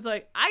 and then I was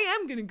like, I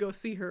am gonna go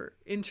see her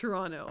in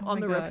Toronto on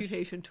the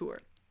Reputation tour.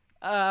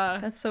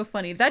 That's so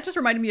funny. That just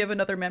reminded me of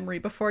another memory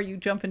before you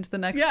jump into the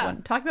next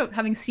one. Talk about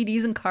having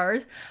CDs in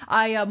cars.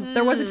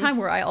 There was a time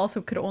where I also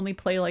could only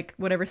play like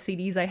whatever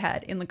CDs I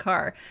had in the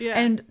car.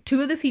 And two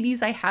of the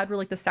CDs I had were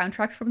like the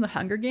soundtracks from the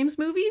Hunger Games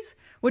movies,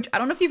 which I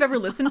don't know if you've ever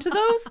listened to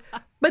those,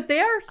 but they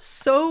are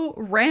so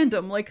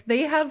random. Like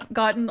they have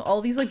gotten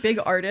all these like big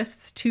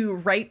artists to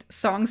write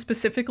songs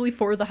specifically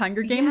for the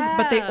Hunger Games,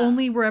 but they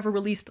only were ever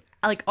released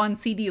like on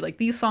CD. Like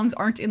these songs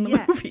aren't in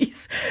the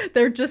movies.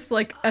 They're just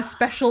like a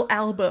special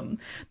album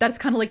that's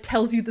kind of like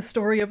tells you the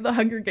story of the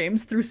Hunger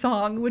Games through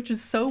song, which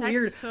is so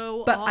weird.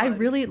 But odd. I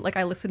really like,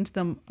 I listen to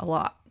them a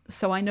lot,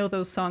 so I know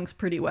those songs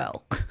pretty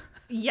well.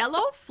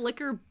 Yellow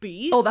Flicker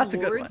Beat. Oh, that's a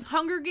good one.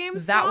 Hunger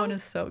Games that song? one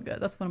is so good.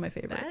 That's one of my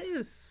favorites. That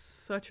is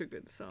such a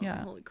good song.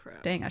 Yeah. Holy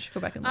crap. Dang, I should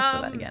go back and listen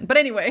to that again. But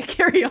anyway,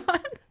 carry on.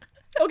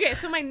 Okay,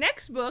 so my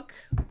next book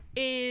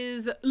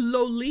is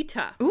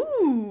Lolita.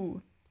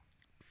 Ooh.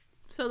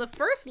 So the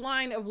first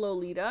line of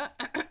Lolita,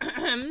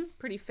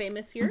 pretty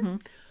famous here. Mm-hmm.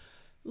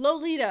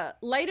 Lolita,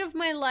 light of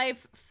my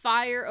life,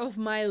 fire of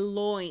my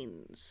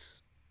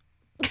loins.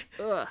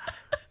 Ugh.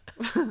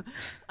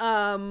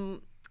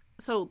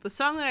 So the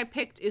song that I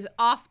picked is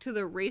Off to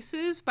the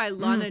Races by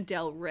Lana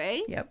Del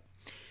Rey. Yep.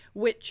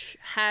 Which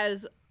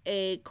has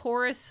a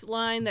chorus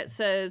line that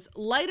says,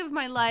 light of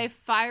my life,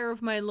 fire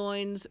of my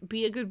loins,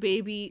 be a good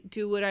baby,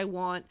 do what I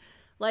want.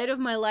 Light of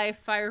my life,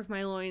 fire of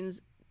my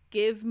loins,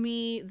 give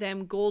me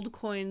them gold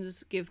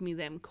coins, give me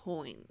them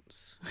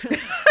coins.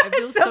 I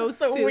feel it sounds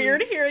so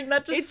weird hearing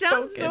that just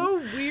spoken. It sounds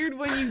so weird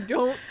when you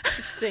don't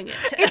sing it.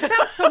 It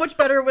sounds so much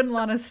better when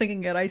Lana's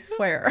singing it, I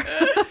swear.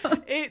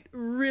 It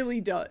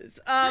really does.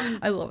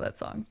 I love that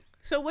song.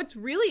 So what's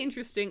really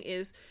interesting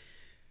is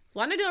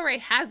Lana Del Rey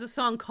has a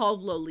song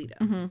called Lolita.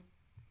 Mm-hmm.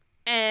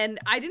 And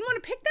I didn't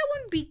want to pick that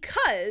one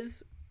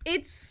because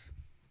it's...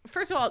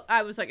 First of all,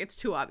 I was like, it's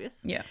too obvious.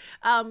 Yeah.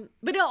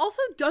 But it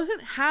also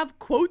doesn't have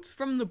quotes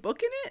from the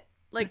book in it.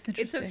 Like,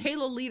 it says, hey,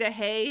 Lolita,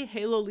 hey.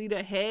 Hey,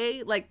 Lolita,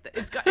 hey. Like,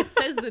 it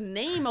says the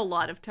name a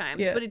lot of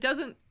times, but it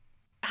doesn't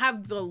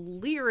have the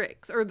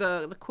lyrics or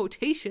the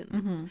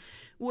quotations. Mm-hmm.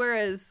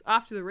 Whereas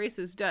Off to the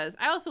Races does.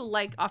 I also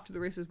like Off to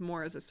the Races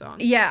more as a song.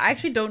 Yeah, I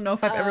actually don't know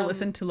if I've ever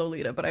listened to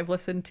Lolita, but I've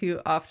listened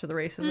to Off to the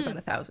Races about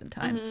 1,000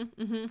 times.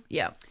 Mm-hmm, mm-hmm.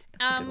 Yeah,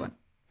 that's a good one.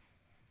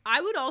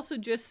 I would also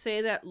just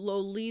say that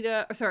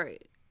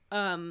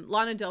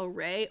Lana Del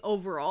Rey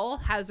overall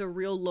has a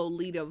real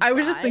Lolita vibe. I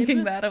was just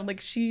thinking that. I'm like,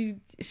 she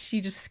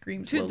just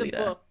screams to Lolita.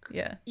 The book.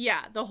 Yeah.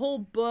 Yeah, the whole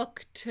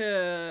book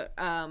to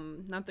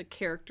not the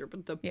character,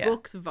 but the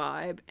book's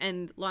vibe,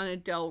 and Lana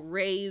Del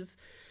Rey's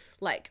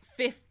like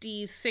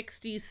 50s,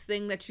 60s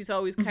thing that she's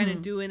always kind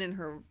of doing, and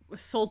her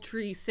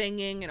sultry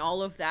singing and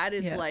all of that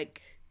is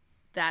like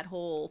that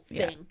whole thing.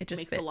 Yeah, it just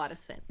makes fits. a lot of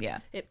sense. Yeah.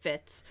 It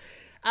fits.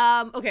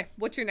 Okay,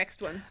 what's your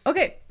next one?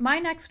 Okay, my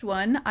next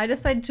one, I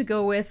decided to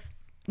go with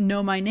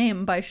Know My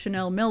Name by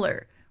Chanel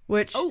Miller,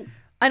 which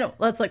I know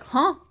that's like,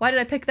 why did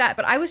I pick that?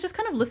 But I was just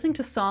kind of listening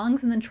to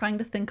songs and then trying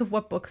to think of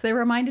what books they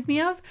reminded me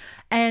of.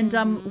 And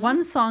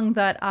one song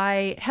that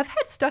I have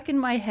had stuck in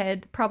my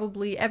head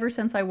probably ever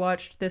since I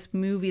watched this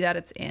movie that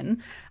it's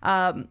in,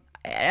 and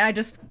I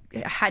just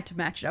had to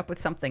match it up with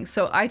something.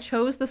 So I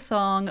chose the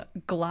song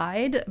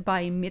Glide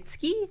by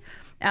Mitski.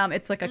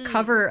 It's like a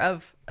cover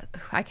of,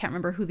 I can't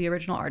remember who the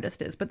original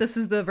artist is, but this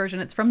is the version.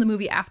 It's from the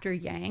movie After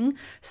Yang.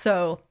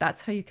 So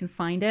that's how you can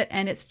find it.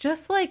 And it's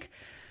just like,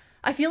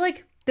 I feel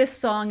like this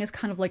song is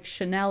kind of like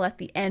Chanel at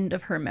the end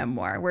of her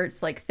memoir, where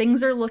it's like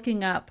things are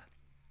looking up.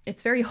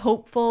 It's very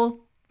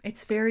hopeful.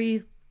 It's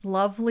very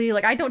lovely.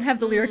 Like, I don't have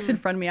the lyrics in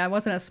front of me. I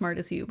wasn't as smart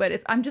as you,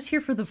 but I'm just here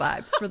for the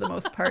vibes for the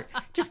most part.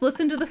 Just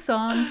listen to the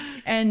song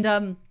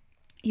and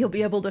you'll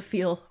be able to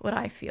feel what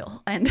I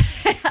feel. And,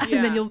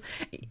 and then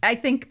I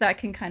think that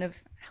can kind of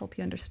help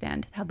you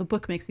understand how the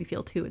book makes me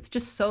feel too. It's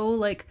just so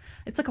like,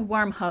 it's like a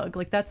warm hug.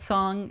 Like, that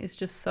song is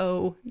just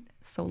so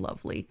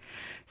lovely.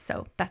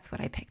 So that's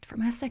what I picked for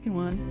my second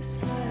one.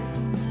 Just like a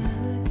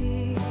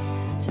melody,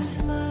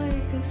 just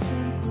like a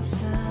simple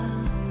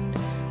sound,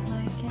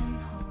 like in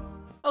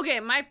home. Okay,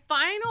 my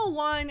final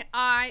one,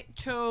 I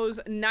chose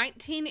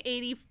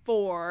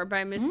 1984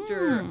 by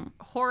Mr.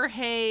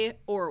 Jorge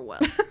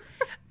Orwell.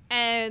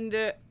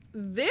 And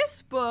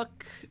this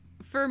book,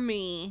 for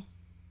me,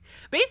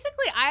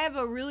 basically I have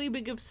a really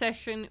big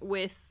obsession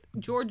with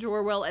George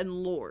Orwell and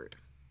Lord.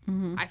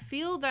 I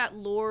feel that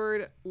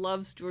Lord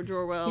loves George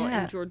Orwell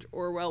and George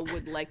Orwell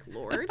would like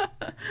Lord. So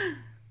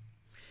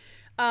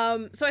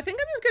I think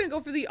I'm just going to go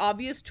for the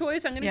obvious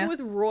choice. I'm going to go with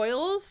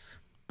Royals.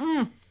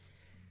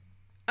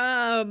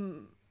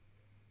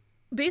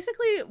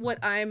 Basically what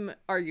I'm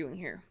arguing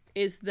here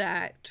is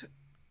that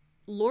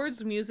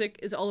Lord's music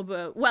is all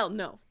about, well,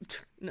 no,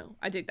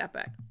 I take that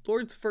back.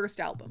 Lord's first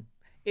album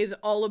is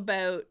all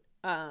about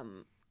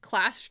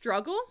class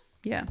struggle.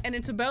 Yeah. And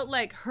it's about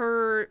like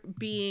her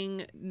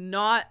being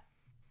not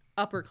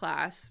upper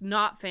class,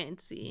 not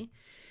fancy.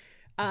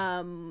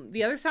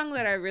 The other song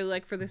that I really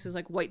like for this is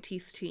like White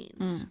Teeth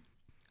Teens.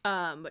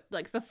 But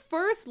like the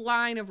first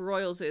line of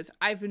Royals is,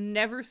 I've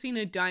never seen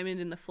a diamond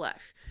in the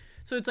flesh.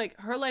 So it's like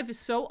her life is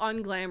so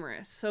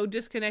unglamorous, so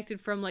disconnected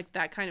from like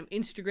that kind of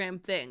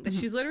Instagram thing that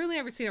she's literally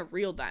never seen a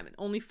real diamond,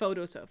 only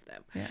photos of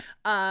them. Yeah.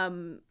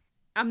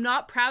 I'm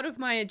not proud of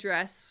my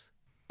address.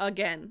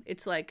 Again,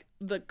 it's like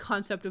the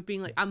concept of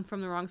being like, I'm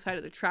from the wrong side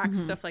of the tracks,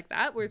 stuff like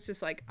that, where it's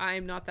just like,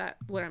 I'm not that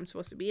what I'm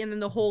supposed to be. And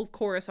then the whole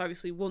chorus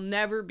obviously will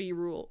never be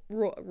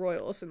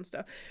royals and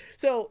stuff.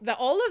 So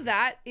all of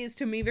that is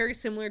to me very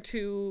similar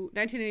to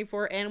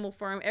 1984, Animal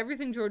Farm,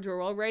 everything George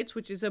Orwell writes,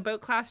 which is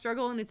about class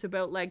struggle and it's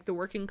about like the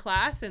working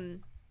class.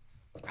 And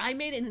I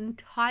made an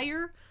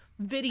entire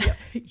video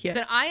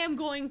that I am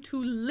going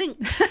to link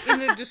in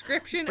the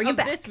description of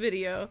this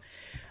video,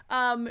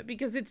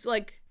 because it's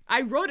like,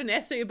 I wrote an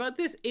essay about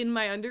this in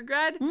my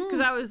undergrad because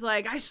I was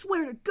like, I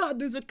swear to God,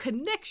 there's a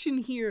connection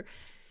here.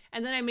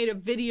 And then I made a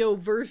video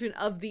version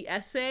of the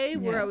essay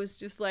where I was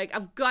just like,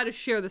 I've got to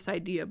share this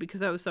idea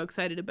because I was so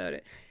excited about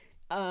it.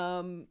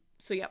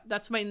 So yeah,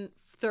 that's my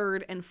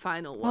third and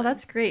final one. Well,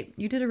 that's great.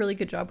 You did a really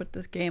good job with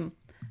this game.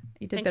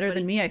 You did better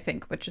than me, I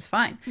think, which is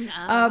fine.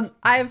 Nah.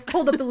 I've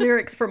pulled up the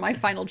lyrics for my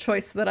final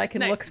choice so that I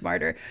can look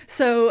smarter.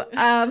 So,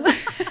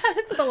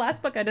 so the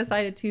last book I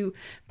decided to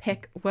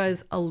pick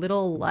was A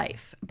Little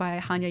Life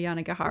by Hanya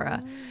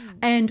Yanagihara.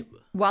 And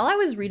while I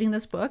was reading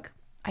this book,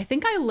 I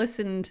think I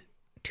listened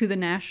to The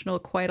National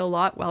quite a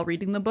lot while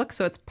reading the book.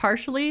 So it's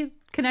partially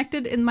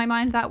connected in my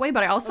mind that way.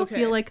 But I also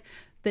feel like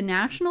The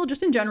National,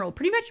 just in general,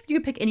 pretty much you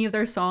could pick any of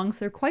their songs.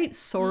 They're quite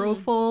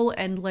sorrowful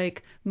and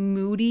like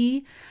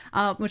moody,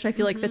 which I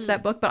feel like fits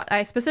that book. But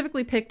I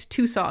specifically picked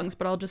two songs,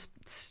 but I'll just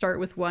start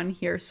with one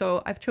here.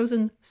 So I've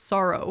chosen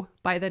Sorrow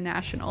by The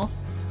National.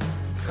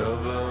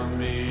 Cover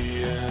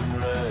me in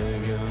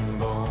rag and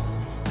bone,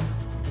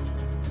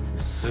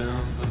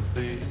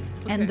 sympathy.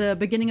 And the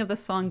beginning of the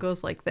song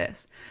goes like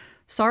this.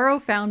 Sorrow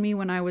found me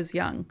when I was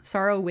young.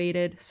 Sorrow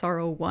waited.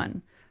 Sorrow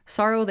won.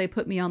 Sorrow, they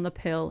put me on the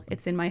pill.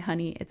 It's in my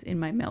honey. It's in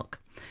my milk.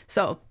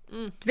 So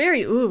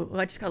very,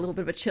 I just got a little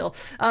bit of a chill.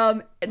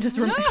 Just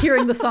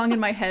hearing the song in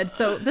my head.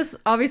 So this,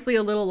 obviously,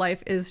 A Little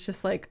Life is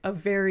just like a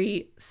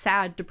very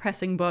sad,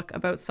 depressing book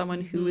about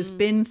someone who has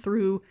been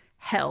through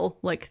hell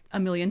like a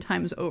million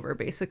times over,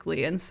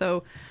 basically. And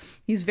so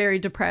he's very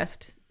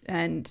depressed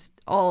and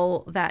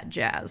all that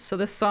jazz. So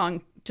this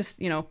song,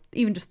 just,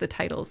 even just the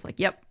title is like,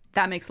 yep,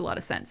 that makes a lot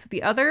of sense.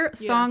 The other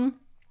song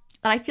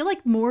that I feel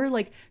like more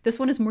like this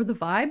one is more the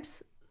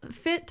vibes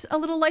fit A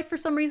Little Life for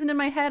some reason in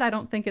my head. I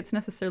don't think it's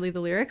necessarily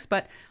the lyrics,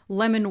 but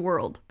Lemon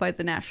World by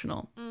The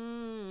National.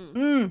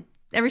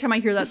 Every time I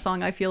hear that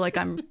song, I feel like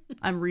I'm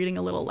reading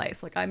A Little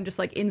Life. Like I'm just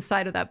like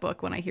inside of that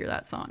book when I hear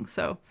that song.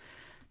 So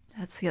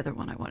that's the other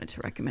one I wanted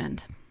to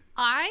recommend.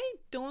 I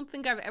don't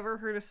think I've ever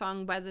heard a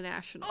song by The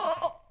National.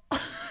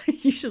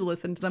 You should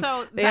listen to them.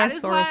 So They that are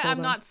is why sorrowful, I'm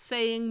though. not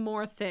saying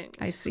more things.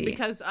 I see.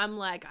 Because I'm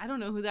like, I don't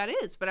know who that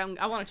is, but I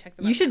want to check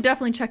them out. You should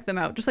definitely check them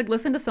out. Just like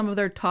listen to some of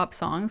their top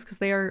songs because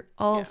they are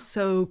all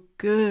so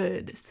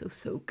good.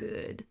 So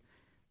good.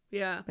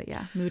 Yeah. But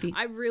yeah, moody.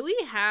 I really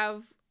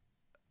have.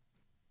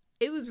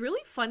 It was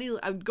really funny.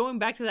 I'm going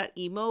back to that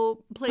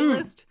emo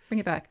playlist. Bring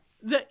it back.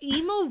 The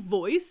emo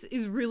voice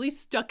is really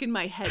stuck in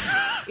my head.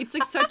 It's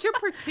like such a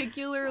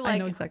particular, like,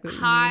 know exactly what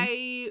you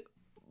high.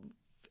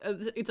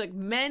 It's like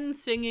men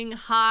singing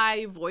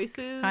high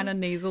voices. Kind of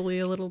nasally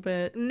a little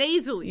bit.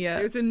 Nasally. Yeah.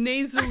 There's a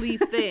nasally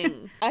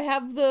thing. I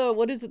have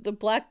the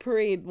Black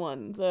Parade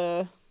one.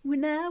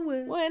 When I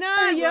was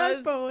A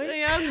young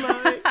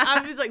boy.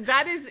 I'm just like,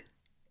 that is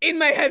in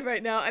my head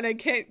right now, and I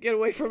can't get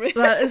away from it.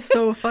 That is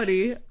so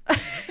funny.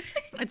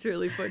 That's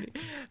really funny.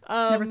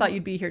 Never thought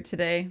you'd be here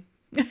today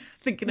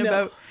thinking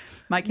about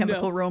My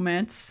Chemical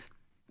Romance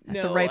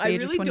at the ripe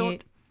age of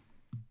 28.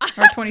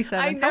 Or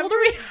 27. How old are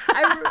we?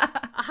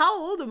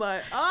 How old am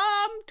I?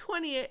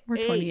 28.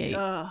 We're 28.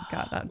 Ugh,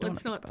 God, I don't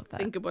let's know not about that.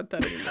 think about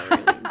that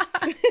anymore.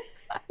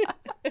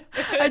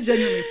 I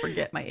genuinely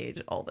forget my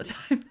age all the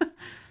time.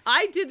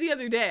 I did the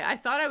other day. I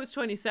thought I was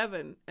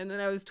 27, and then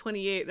I was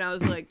 28, and I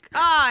was like,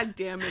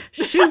 damn it.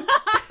 Shoot.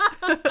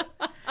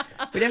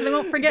 We definitely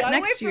won't forget Got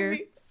away next from year.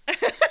 me.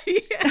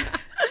 Yeah.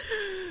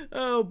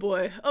 Oh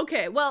boy.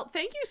 Okay. Well,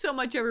 thank you so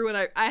much, everyone.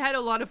 I had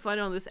a lot of fun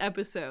on this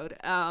episode.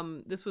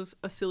 This was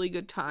a silly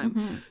good time.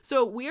 Mm-hmm.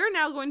 So we are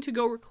now going to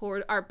go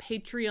record our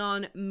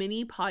Patreon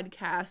mini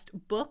podcast,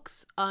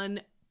 Books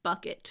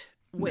Unbucket,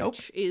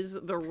 which is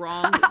the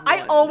wrong one.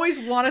 I always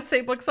want to say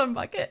Books on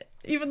Bucket,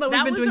 even though we've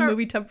That been was doing our-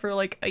 Movie Tub for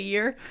like a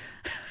year.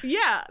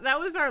 Yeah, that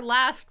was our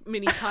last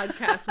mini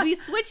podcast. We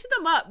switched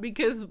them up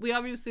because we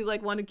obviously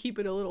like want to keep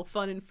it a little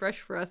fun and fresh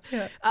for us.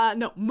 Yeah.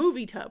 No,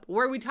 Movie Tub,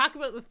 where we talk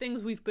about the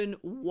things we've been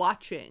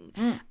watching.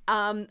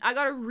 I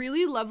got a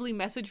really lovely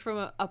message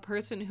from a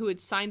person who had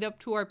signed up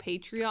to our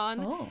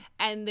Patreon,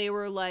 and they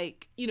were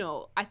like,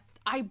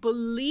 I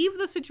believe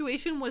the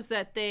situation was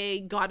that they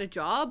got a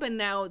job, and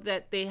now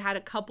that they had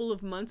a couple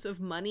of months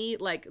of money,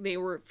 like they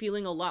were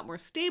feeling a lot more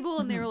stable,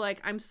 and they were like,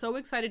 I'm so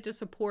excited to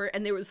support.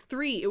 And there was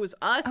 3. It was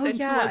us and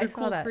 2 I other saw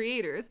cool that.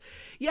 creators.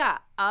 Yeah.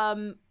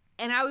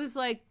 And I was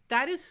like,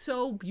 that is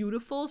so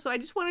beautiful. So I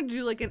just wanted to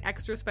do like an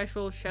extra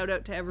special shout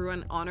out to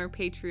everyone on our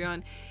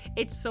Patreon.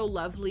 It's so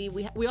lovely.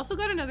 We also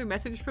got another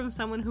message from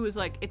someone who was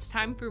like, it's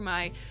time for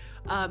my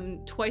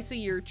twice a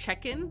year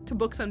check-in to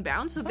Books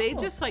Unbound. So they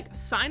just like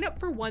sign up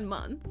for 1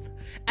 month,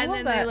 and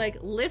then they like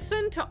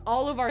listen to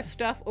all of our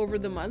stuff over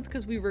the month,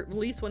 because we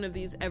release one of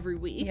these every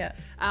week. Yeah.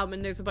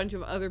 And there's a bunch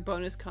of other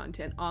bonus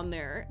content on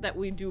there that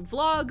we do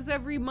vlogs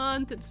every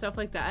month and stuff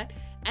like that.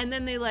 And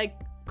then they like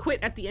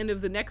quit at the end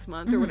of the next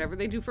month or whatever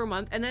they do for a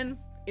month, and then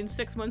in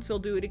 6 months they'll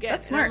do it again.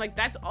 That's And I'm smart. like,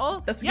 that's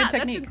all. That's a good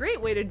technique. That's a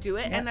great way to do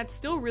it, Yeah. and that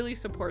still really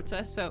supports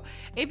us. So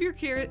if you're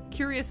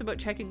curious about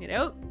checking it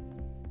out,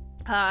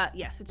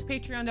 yes, it's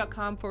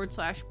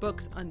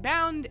patreon.com/Books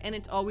Unbound, and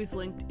it's always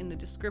linked in the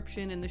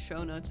description, in the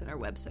show notes, and our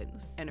website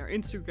and our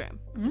Instagram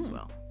as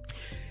well.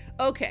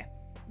 Okay,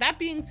 that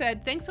being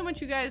said, thanks so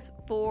much, you guys,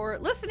 for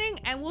listening,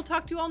 and we'll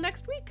talk to you all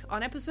next week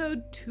on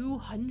episode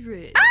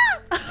 200.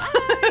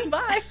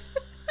 Bye.